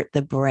might hurt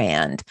the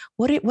brand.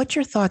 What's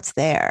your thoughts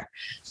there?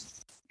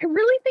 I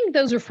really think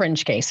those are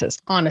fringe cases,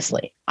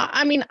 honestly.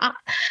 I mean,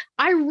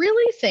 I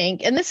really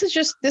think, and this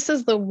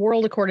is the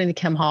world according to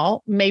Kim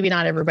Hall, maybe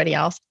not everybody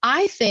else.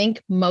 I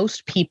think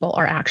most people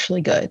are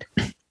actually good.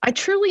 I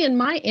truly, in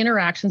my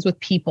interactions with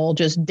people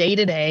just day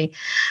to day,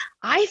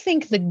 I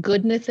think the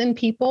goodness in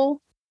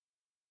people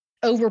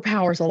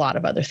overpowers a lot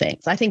of other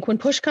things. I think when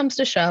push comes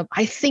to shove,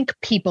 I think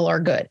people are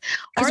good.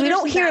 Because we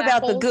don't hear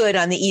about the good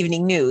on the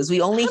evening news.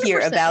 We only hear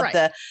about right.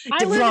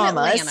 the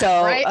drama. Atlanta,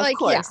 so right? of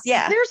course,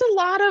 yeah. There's a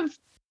lot of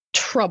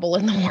trouble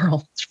in the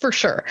world for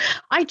sure.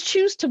 I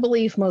choose to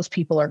believe most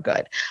people are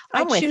good.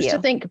 I choose to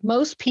think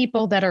most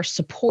people that are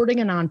supporting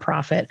a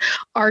nonprofit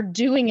are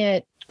doing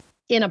it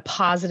in a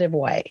positive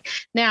way.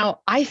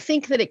 Now, I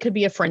think that it could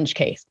be a fringe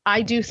case.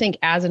 I do think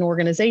as an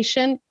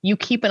organization, you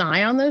keep an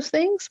eye on those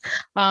things.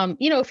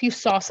 If you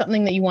saw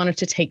something that you wanted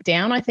to take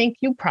down, I think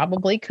you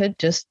probably could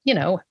just,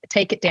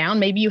 take it down.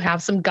 Maybe you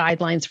have some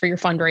guidelines for your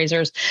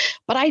fundraisers,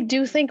 but I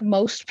do think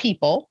most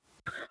people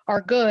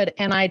are good.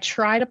 And I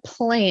try to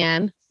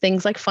plan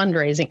things like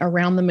fundraising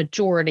around the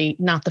majority,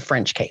 not the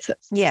fringe cases.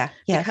 Yeah.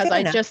 Because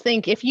I just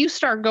think if you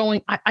start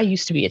going, I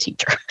used to be a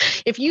teacher.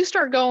 If you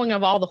start going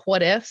of all the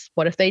what ifs,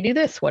 what if they do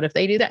this? What if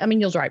they do that? I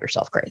mean, you'll drive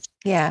yourself crazy.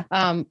 Yeah.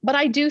 But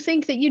I do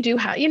think that you do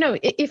have,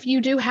 if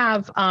you do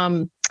have,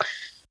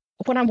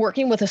 when I'm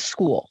working with a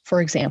school,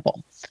 for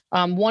example,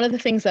 one of the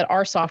things that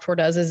our software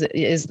does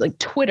is like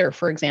Twitter,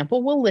 for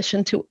example, will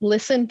listen to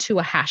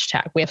a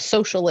hashtag. We have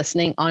social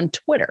listening on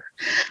Twitter.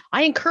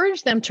 I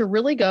encourage them to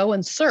really go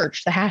and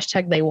search the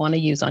hashtag they want to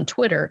use on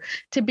Twitter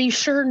to be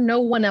sure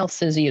no one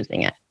else is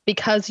using it,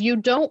 because you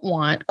don't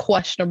want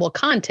questionable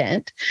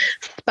content,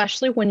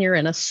 especially when you're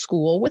in a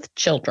school with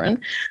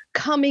children,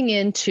 coming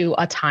into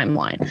a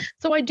timeline.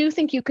 So I do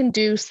think you can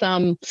do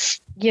some,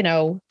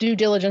 due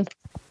diligence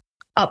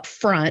up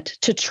front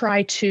to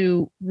try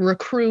to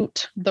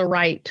recruit the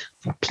right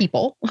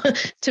people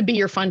to be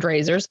your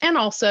fundraisers. And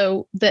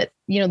also that,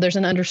 there's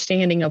an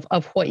understanding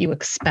of what you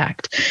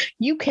expect.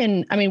 We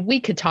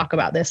could talk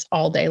about this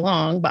all day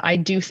long, but I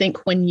do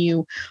think when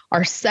you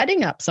are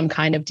setting up some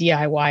kind of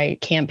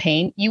DIY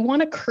campaign, you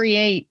want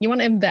to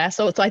invest.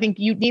 So I think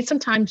you need some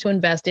time to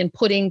invest in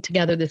putting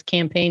together this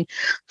campaign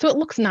so it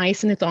looks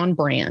nice and it's on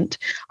brand.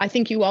 I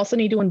think you also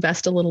need to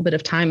invest a little bit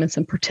of time in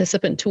some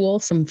participant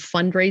tools, some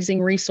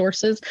fundraising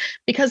resources,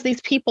 because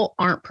these people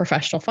aren't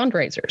professional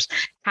fundraisers.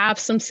 Have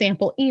some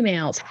sample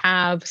emails,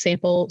 have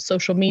sample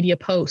social media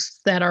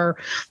posts that are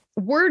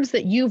words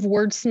that you've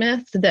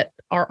wordsmithed that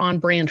are on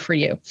brand for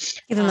you.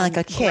 Give them like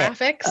a kit.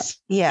 Graphics.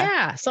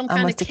 Some kind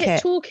Almost of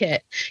kit toolkit.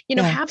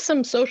 Have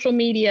some social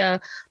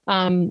media,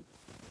 some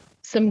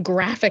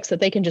graphics that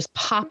they can just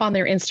pop on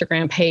their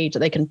Instagram page, that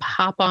they can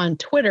pop on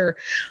Twitter,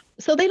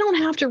 so they don't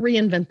have to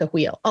reinvent the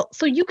wheel.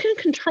 So you can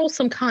control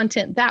some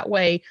content that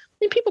way.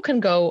 I mean, people can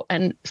go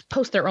and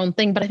post their own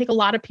thing, but I think a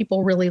lot of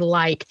people really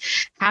like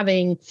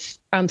having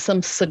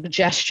some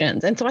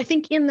suggestions. And so I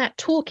think in that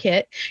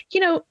toolkit,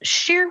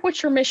 share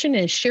what your mission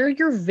is, share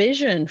your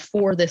vision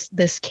for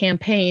this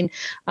campaign,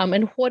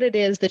 and what it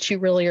is that you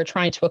really are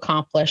trying to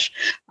accomplish.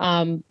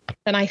 And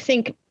I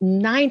think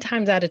 9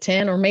 times out of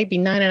 10, or maybe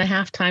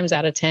 9.5 times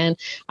out of 10,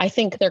 I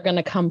think they're going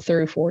to come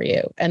through for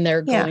you, and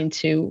they're going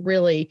to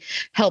really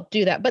help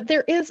do that. But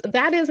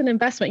that is an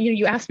investment.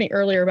 You asked me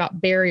earlier about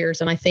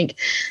barriers, and I think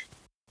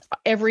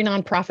every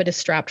nonprofit is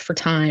strapped for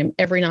time.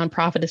 Every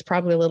nonprofit is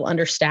probably a little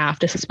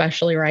understaffed,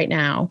 especially right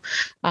now.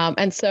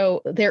 And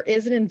so there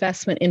is an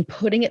investment in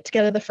putting it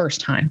together the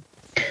first time,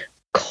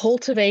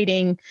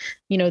 cultivating,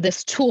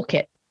 this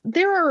toolkit.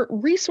 There are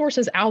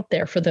resources out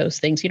there for those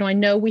things. I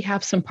know we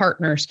have some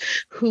partners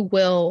who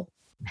will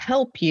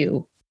help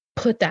you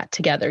put that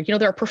together.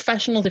 There are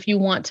professionals, if you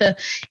want to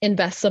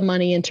invest some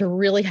money into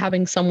really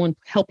having someone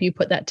help you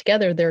put that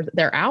together,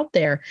 they're out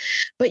there,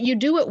 but you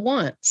do it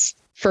once.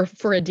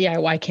 For a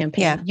DIY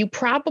campaign, you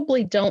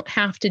probably don't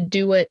have to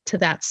do it to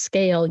that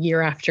scale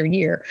year after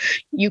year.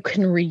 You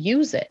can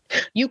reuse it.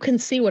 You can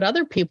see what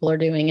other people are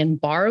doing and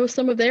borrow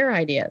some of their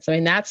ideas. I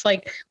mean, that's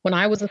like when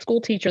I was a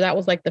school teacher, that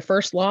was like the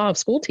first law of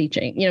school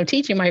teaching.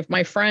 Teaching,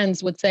 my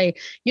friends would say,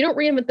 you don't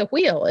reinvent the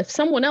wheel. If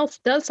someone else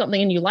does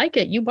something and you like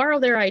it, you borrow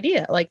their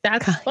idea. Like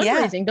that's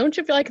fundraising. Yeah. Don't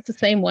you feel like it's the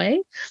same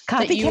way?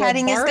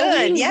 Copycatting is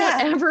good. Yeah.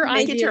 Whatever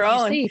Make idea it your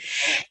own. You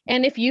see.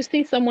 And if you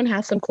see someone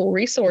has some cool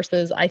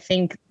resources, I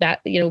think that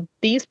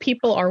these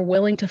people are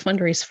willing to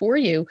fundraise for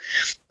you,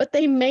 but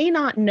they may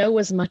not know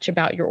as much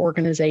about your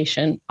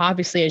organization,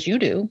 obviously, as you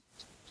do.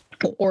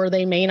 or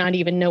they may not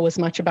even know as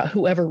much about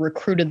whoever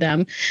recruited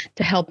them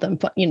to help them,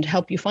 to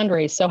help you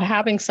fundraise. So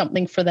having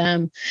something for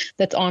them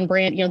that's on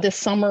brand, this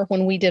summer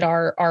when we did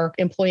our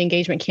employee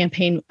engagement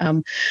campaign,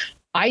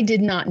 I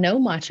did not know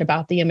much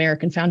about the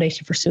American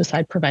Foundation for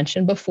Suicide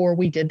Prevention before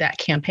we did that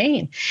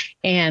campaign.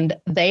 And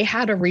they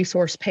had a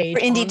resource page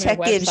for Indie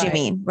Tech Gives, you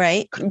mean,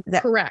 right?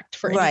 Correct.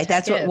 For right.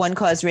 That's what One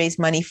Cause raised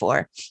money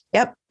for.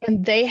 Yep.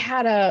 And they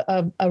had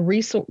a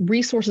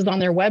resources on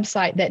their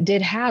website that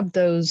did have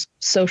those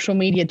social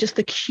media, just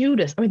the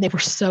cutest. They were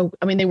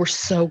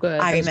so good.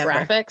 I remember.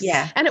 Graphics.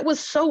 Yeah. And it was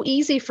so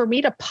easy for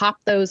me to pop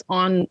those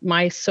on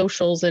my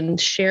socials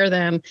and share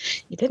them.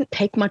 It didn't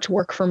take much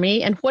work for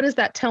me. And what does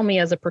that tell me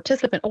as a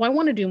participant? Oh, I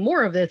want to do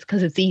more of this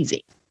because it's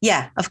easy.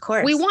 Yeah, of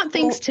course. We want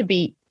things to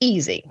be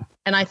easy.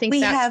 And I think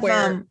that's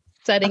where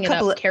setting it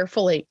up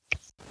carefully.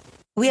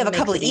 We have a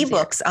couple of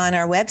ebooks on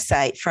our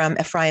website from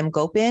Ephraim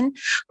Gopin,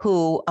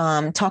 who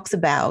talks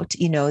about,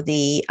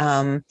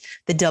 the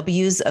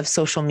W's of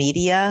social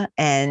media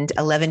and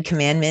 11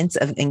 commandments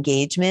of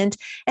engagement.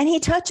 And he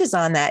touches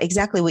on that,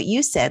 exactly what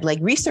you said, like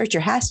research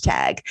your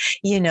hashtag,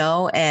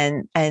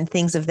 and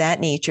things of that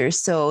nature.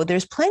 So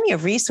there's plenty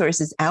of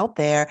resources out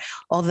there,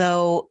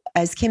 although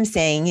as Kim's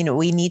saying,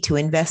 we need to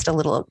invest a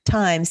little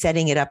time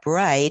setting it up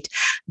right.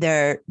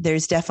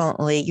 There's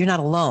definitely, you're not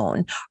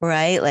alone,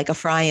 right? Like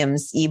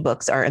Ephraim's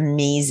ebooks are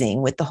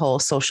amazing with the whole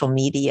social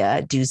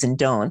media do's and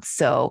don'ts.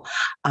 So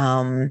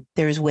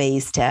there's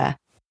ways to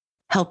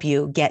help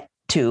you get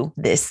to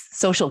this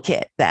social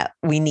kit that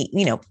we need.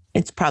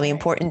 It's probably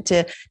important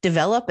to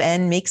develop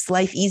and makes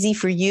life easy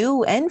for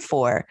you and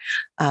for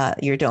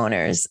your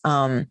donors.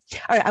 All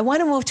right, I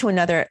want to move to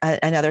another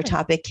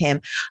topic,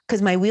 Kim,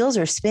 because my wheels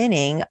are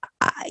spinning.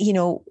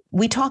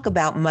 We talk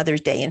about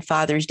Mother's Day and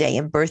Father's Day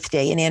and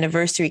birthday and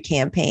anniversary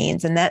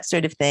campaigns and that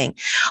sort of thing.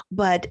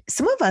 But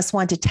some of us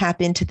want to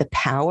tap into the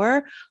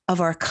power of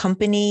our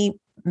company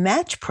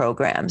match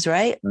programs,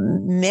 right?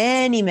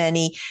 Many,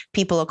 many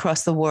people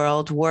across the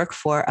world work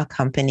for a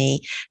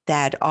company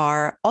that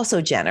are also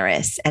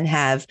generous and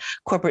have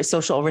corporate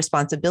social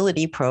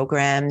responsibility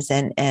programs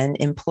and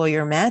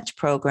employer match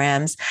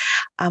programs.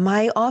 Am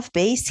I off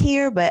base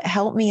here? But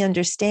help me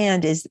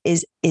understand,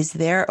 is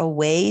there a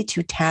way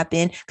to tap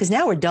in? Because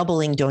now we're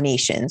doubling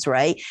donations,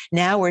 right?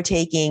 Now we're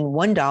taking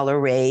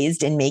 $1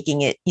 raised and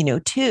making it,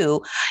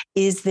 $2.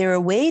 Is there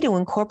a way to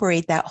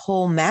incorporate that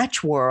whole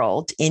match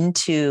world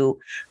into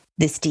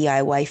this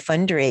DIY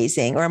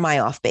fundraising, or am I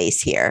off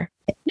base here?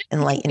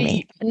 Enlighten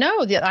me.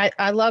 No,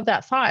 I love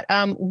that thought.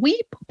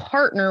 We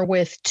partner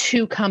with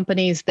 2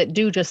 companies that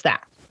do just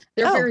that.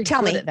 They're very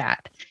good at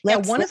that.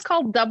 One is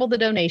called Double the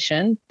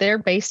Donation. They're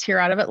based here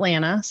out of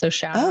Atlanta. So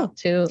shout out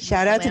to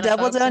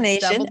Double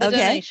Donation.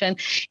 Donation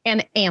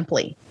and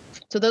Amply.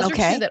 So those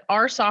are 2 that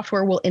our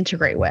software will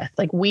integrate with.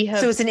 Like we have.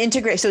 So it's an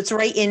integrate. So it's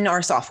right in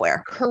our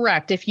software.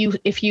 Correct. If you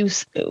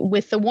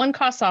with the One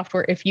Cause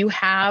software, if you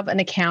have an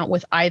account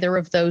with either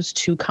of those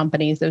 2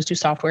 companies, those 2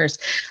 softwares,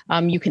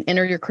 you can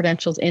enter your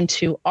credentials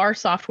into our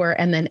software,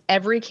 and then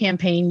every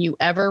campaign you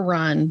ever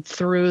run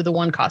through the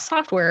One Cause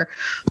software,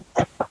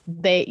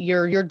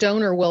 your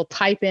donor will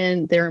type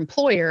in their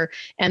employer,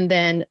 and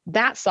then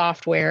that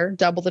software,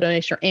 Double the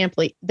Donation or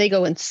Amply, they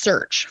go and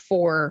search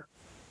for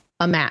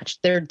a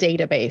match, their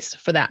database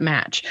for that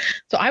match.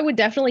 So I would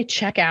definitely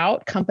check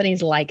out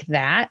companies like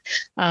that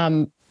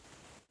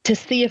to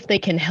see if they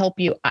can help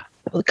you.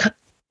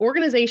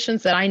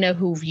 Organizations that I know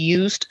who've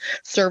used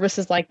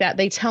services like that,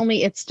 they tell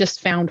me it's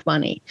just found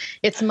money.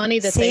 It's money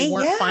that they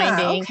weren't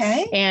finding.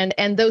 Okay.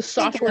 And those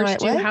softwares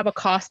do have a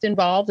cost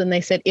involved. And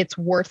they said it's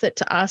worth it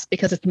to us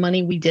because it's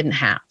money we didn't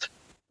have.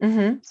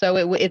 Mm-hmm. So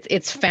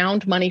it's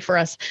found money for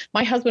us.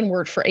 My husband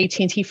worked for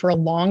AT&T for a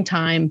long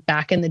time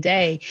back in the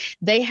day.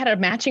 They had a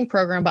matching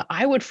program, but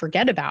I would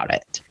forget about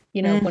it.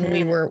 When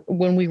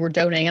we were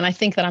donating. And I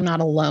think that I'm not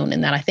alone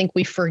in that. I think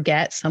we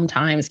forget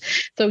sometimes.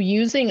 So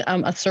using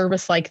a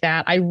service like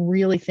that, I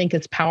really think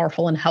it's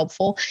powerful and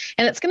helpful.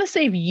 And it's going to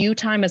save you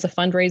time as a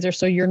fundraiser.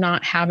 So you're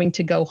not having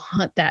to go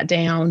hunt that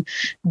down,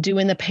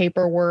 doing the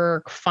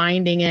paperwork,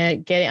 finding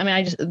it,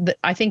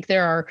 I think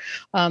there are,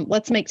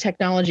 let's make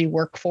technology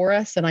work for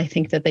us. And I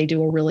think that they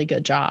do a really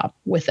good job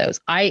with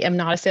those. I am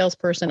not a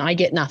salesperson. I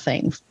get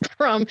nothing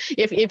from,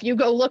 if you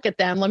go look at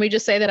them, let me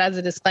just say that as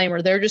a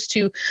disclaimer, they're just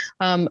 2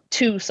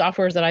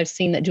 softwares that I've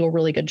seen that do a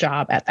really good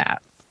job at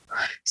that.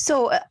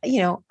 So,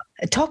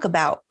 talk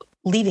about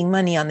leaving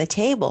money on the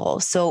table.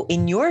 So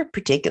in your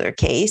particular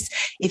case,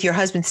 if your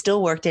husband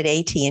still worked at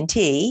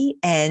AT&T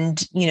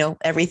and,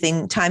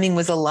 everything timing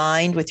was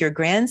aligned with your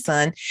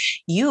grandson,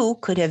 you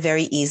could have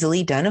very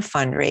easily done a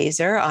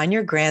fundraiser on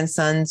your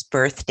grandson's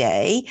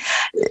birthday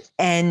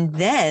and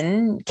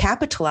then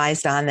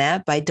capitalized on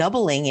that by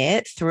doubling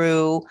it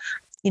through,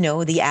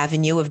 the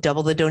avenue of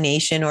Double the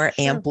Donation or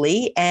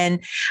Amply.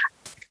 And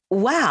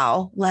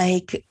wow,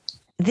 like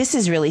this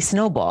is really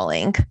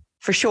snowballing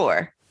for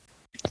sure.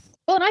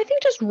 Well, and I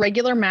think just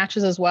regular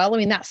matches as well. I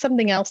mean, that's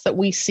something else that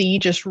we see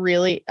just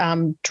really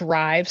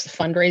drives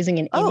fundraising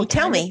in any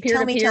kind of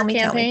peer-to-peer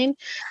campaign.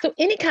 So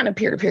any kind of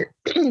peer-to-peer,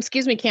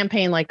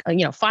 campaign, like,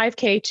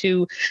 5K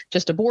to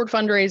just a board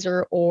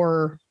fundraiser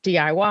or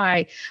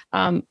DIY.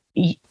 I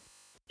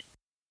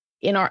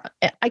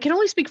can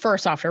only speak for our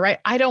software, right?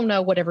 I don't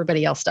know what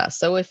everybody else does.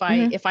 So if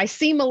I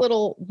seem a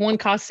little one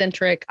cost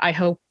centric, I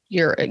hope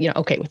you're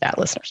okay with that,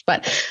 listeners.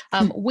 But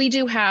we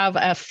do have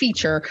a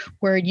feature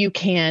where you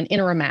can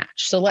enter a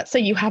match. So let's say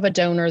you have a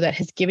donor that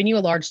has given you a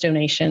large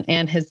donation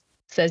and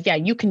says, yeah,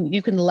 you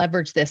can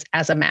leverage this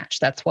as a match.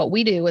 That's what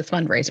we do with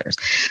fundraisers.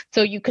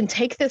 So you can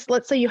take this,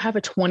 let's say you have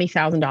a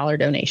 $20,000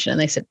 donation and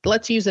they said,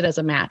 let's use it as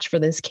a match for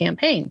this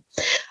campaign.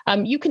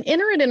 You can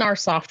enter it in our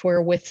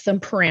software with some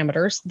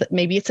parameters that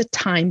maybe it's a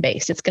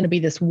time-based. It's going to be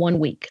this 1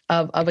 week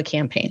of a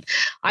campaign.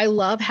 I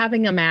love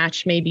having a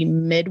match maybe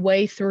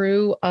midway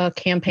through a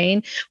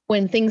campaign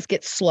when things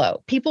get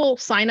slow. People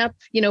sign up,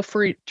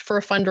 for a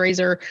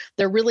fundraiser.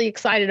 They're really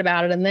excited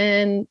about it. And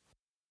then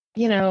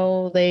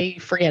they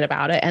forget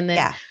about it. And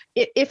then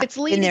if it's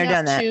leading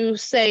up to,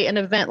 say, an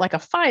event like a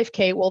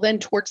 5K, well, then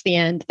towards the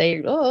end,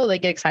 they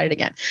get excited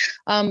again.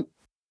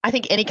 I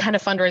think any kind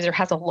of fundraiser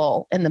has a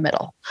lull in the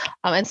middle.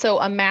 And so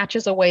a match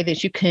is a way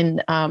that you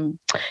can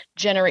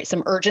generate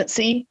some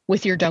urgency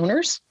with your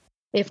donors.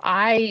 If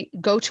I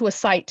go to a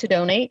site to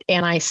donate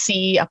and I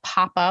see a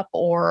pop-up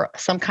or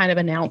some kind of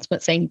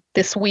announcement saying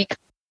this week,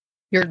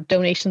 your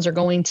donations are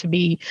going to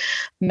be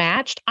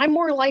matched, I'm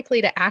more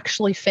likely to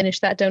actually finish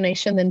that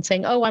donation than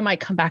saying, I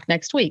might come back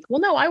next week. Well,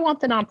 no, I want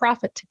the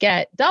nonprofit to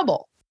get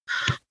double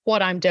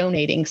what I'm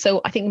donating. So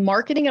I think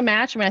marketing a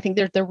match, I think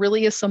there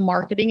really is some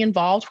marketing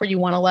involved where you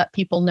want to let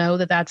people know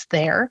that that's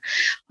there.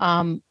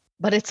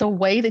 But it's a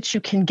way that you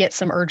can get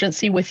some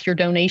urgency with your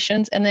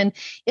donations. And then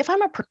if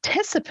I'm a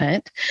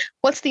participant,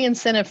 what's the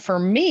incentive for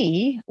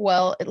me?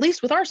 Well, at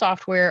least with our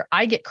software,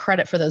 I get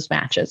credit for those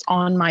matches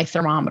on my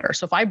thermometer.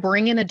 So if I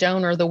bring in a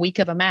donor the week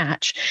of a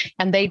match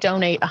and they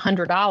donate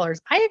 $100,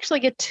 I actually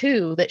get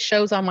 2 that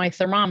shows on my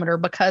thermometer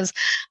because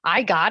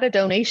I got a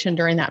donation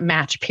during that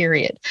match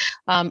period.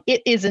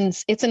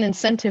 It's an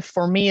incentive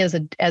for me as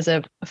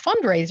a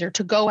fundraiser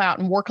to go out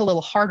and work a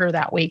little harder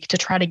that week to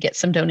try to get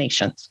some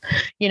donations.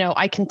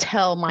 I can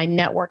tell my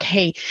network,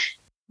 hey,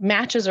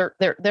 matches are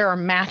there are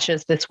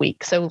matches this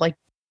week. So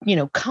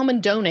come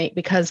and donate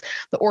because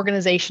the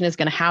organization is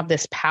going to have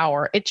this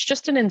power. It's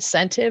just an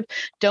incentive.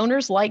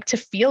 Donors like to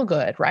feel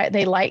good, right?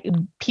 They like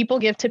people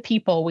give to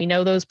people. We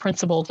know those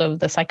principles of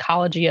the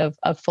psychology of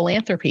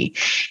philanthropy.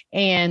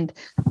 And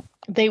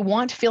they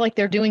want to feel like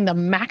they're doing the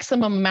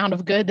maximum amount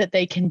of good that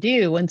they can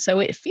do. And so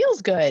it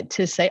feels good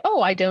to say,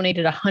 I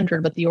donated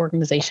 100, but the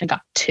organization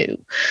got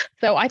 2.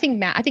 So I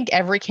think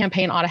every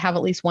campaign ought to have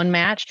at least one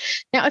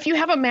match. Now, if you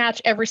have a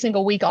match every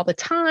single week all the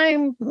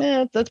time,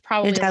 that's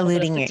probably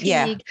diluting it.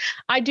 Yeah.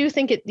 I do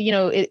think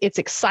it's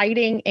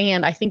exciting.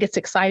 And I think it's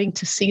exciting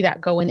to see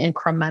that go in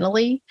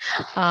incrementally.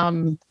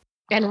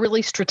 And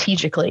really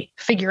strategically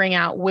figuring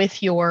out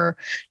with your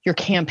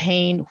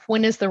campaign,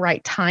 when is the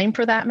right time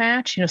for that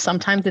match?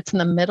 Sometimes it's in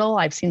the middle.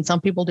 I've seen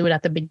some people do it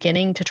at the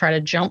beginning to try to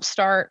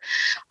jumpstart.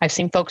 I've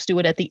seen folks do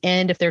it at the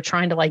end if they're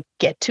trying to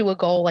get to a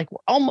goal, we're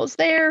almost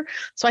there.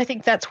 So I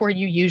think that's where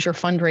you use your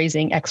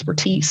fundraising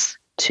expertise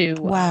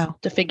to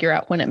figure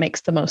out when it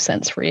makes the most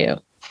sense for you.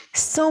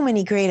 So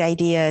many great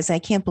ideas. I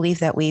can't believe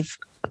that we've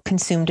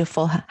consumed a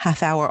full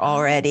half hour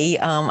already.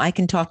 I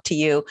can talk to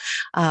you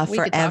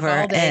forever. Could talk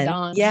all day,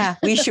 Dawn. Yeah,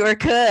 we sure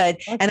could.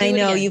 And I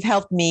know you've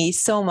helped me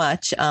so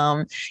much,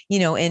 in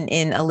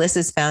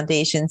Alyssa's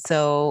foundation.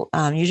 So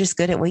you're just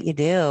good at what you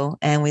do.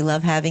 And we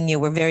love having you.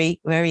 We're very,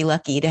 very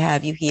lucky to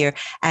have you here,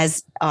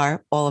 as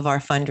are all of our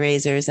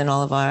fundraisers and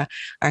all of our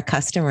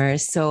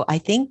customers. So I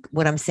think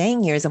what I'm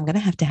saying here is I'm going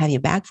to have you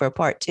back for a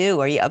part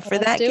 2. Are you up for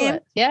that, Kim?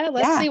 Yeah,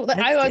 let's see.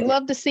 I'd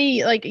love to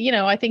see,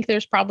 I think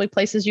there's probably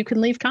places you can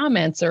leave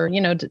comments or,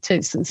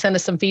 to send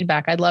us some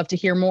feedback. I'd love to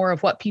hear more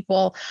of what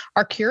people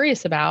are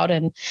curious about.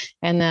 And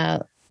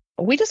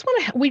we just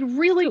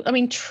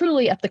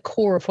truly at the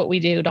core of what we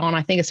do, Dawn,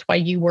 I think it's why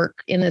you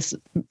work in this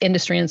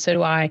industry and so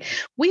do I.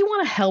 We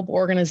want to help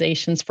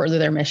organizations further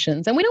their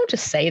missions. And we don't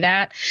just say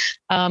that.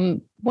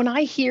 When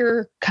I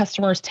hear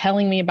customers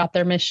telling me about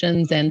their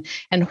missions and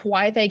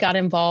why they got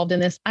involved in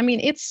this,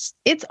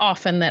 it's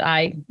often that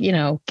I,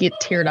 get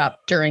teared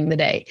up during the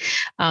day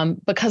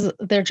because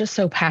they're just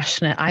so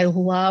passionate. I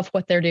love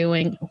what they're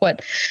doing,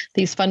 what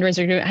these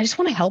fundraisers are doing. I just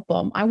want to help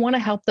them. I want to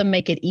help them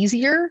make it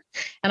easier.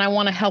 And I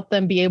want to help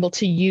them be able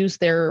to use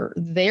their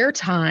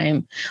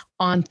time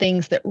on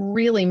things that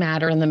really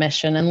matter in the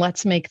mission. And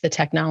let's make the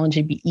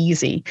technology be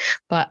easy.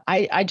 But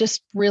I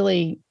just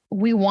really...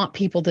 we want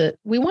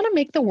to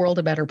make the world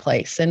a better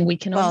place, and we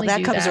can only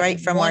that comes right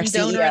from our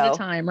CEO. Donor at a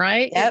time,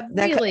 right? Yep.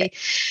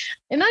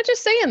 And not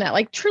just saying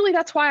that, truly,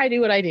 that's why I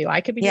do what I do.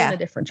 I could be doing a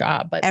different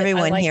job, but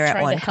everyone here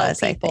at One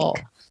Cause, I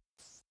think.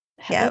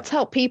 Let's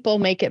help people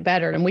make it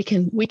better. And we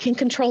can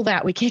control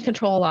that. We can't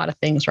control a lot of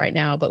things right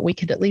now, but we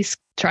could at least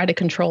try to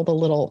control the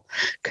little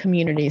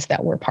communities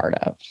that we're part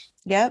of.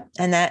 Yep.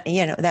 And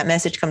that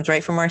message comes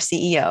right from our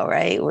CEO,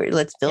 right?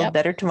 Let's build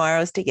better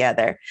tomorrows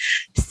together.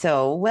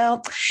 So,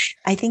 well,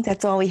 I think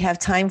that's all we have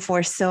time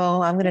for.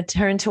 So I'm going to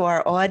turn to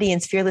our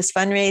audience, fearless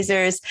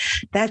fundraisers.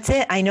 That's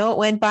it. I know it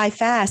went by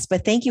fast,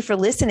 but thank you for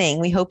listening.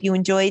 We hope you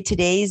enjoyed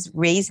today's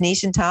Raise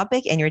Nation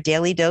topic and your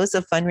daily dose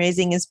of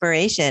fundraising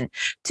inspiration.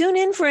 Tune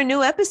in for a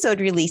new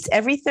episode release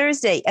every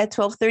Thursday at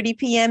 12:30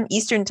 p.m.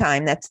 Eastern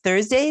Time. That's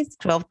Thursdays,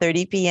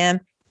 12:30 p.m.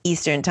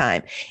 Eastern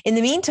Time. In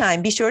the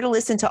meantime, be sure to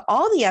listen to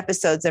all the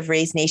episodes of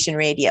Raise Nation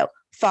Radio.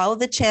 Follow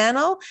the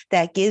channel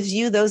that gives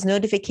you those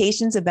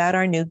notifications about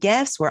our new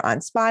guests. We're on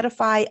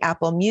Spotify,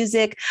 Apple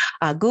Music,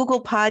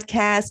 Google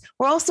Podcasts.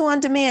 We're also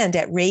on demand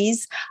at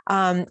Raise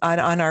on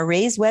our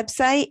Raise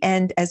website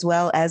and as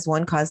well as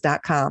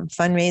onecause.com.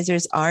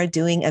 Fundraisers are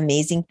doing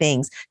amazing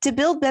things to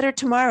build better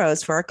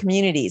tomorrows for our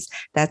communities.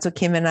 That's what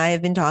Kim and I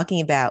have been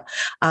talking about.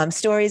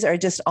 Stories are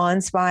just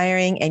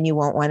awe-inspiring, and you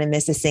won't want to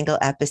miss a single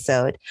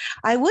episode.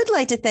 I would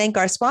like to thank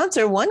our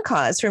sponsor, One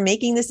Cause, for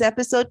making this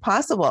episode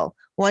possible.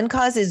 One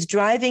Cause is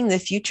driving the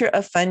future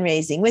of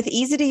fundraising with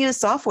easy-to-use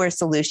software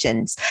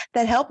solutions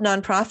that help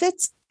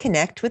nonprofits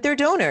connect with their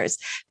donors.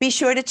 Be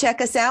sure to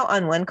check us out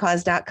on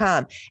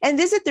onecause.com and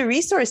visit the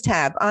resource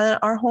tab on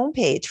our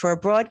homepage for a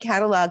broad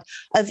catalog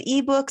of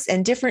ebooks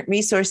and different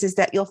resources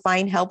that you'll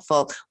find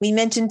helpful. We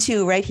mentioned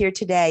too right here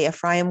today,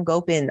 Ephraim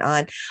Gopin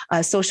on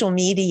social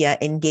media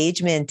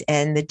engagement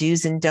and the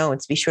do's and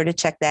don'ts. Be sure to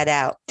check that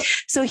out.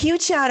 So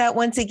huge shout out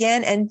once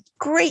again, and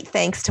great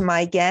thanks to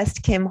my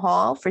guest, Kim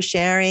Hall, for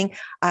sharing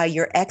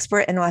your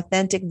expert and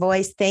authentic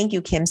voice. Thank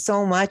you, Kim,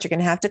 so much. You're going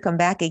to have to come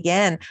back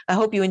again. I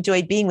hope you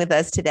enjoyed being with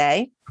us today.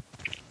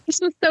 This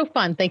was so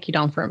fun. Thank you,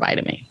 Dawn, for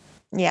inviting me.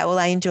 Yeah, well,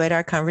 I enjoyed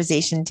our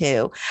conversation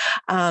too.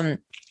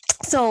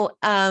 So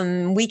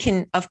we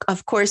can,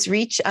 of course,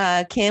 reach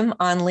Kim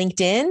on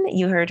LinkedIn.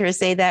 You heard her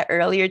say that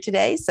earlier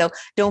today, so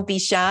don't be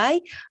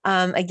shy.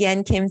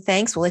 Again, Kim,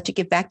 thanks. We'll let you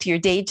get back to your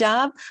day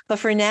job. But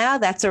for now,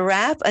 that's a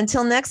wrap.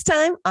 Until next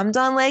time, I'm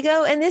Dawn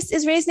Lego, and this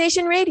is Raise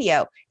Nation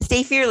Radio.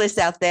 Stay fearless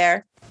out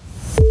there.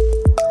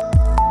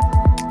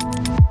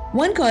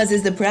 One Cause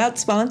is the proud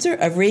sponsor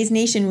of Raise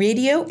Nation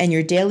Radio and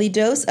your daily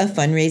dose of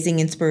fundraising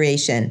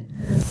inspiration.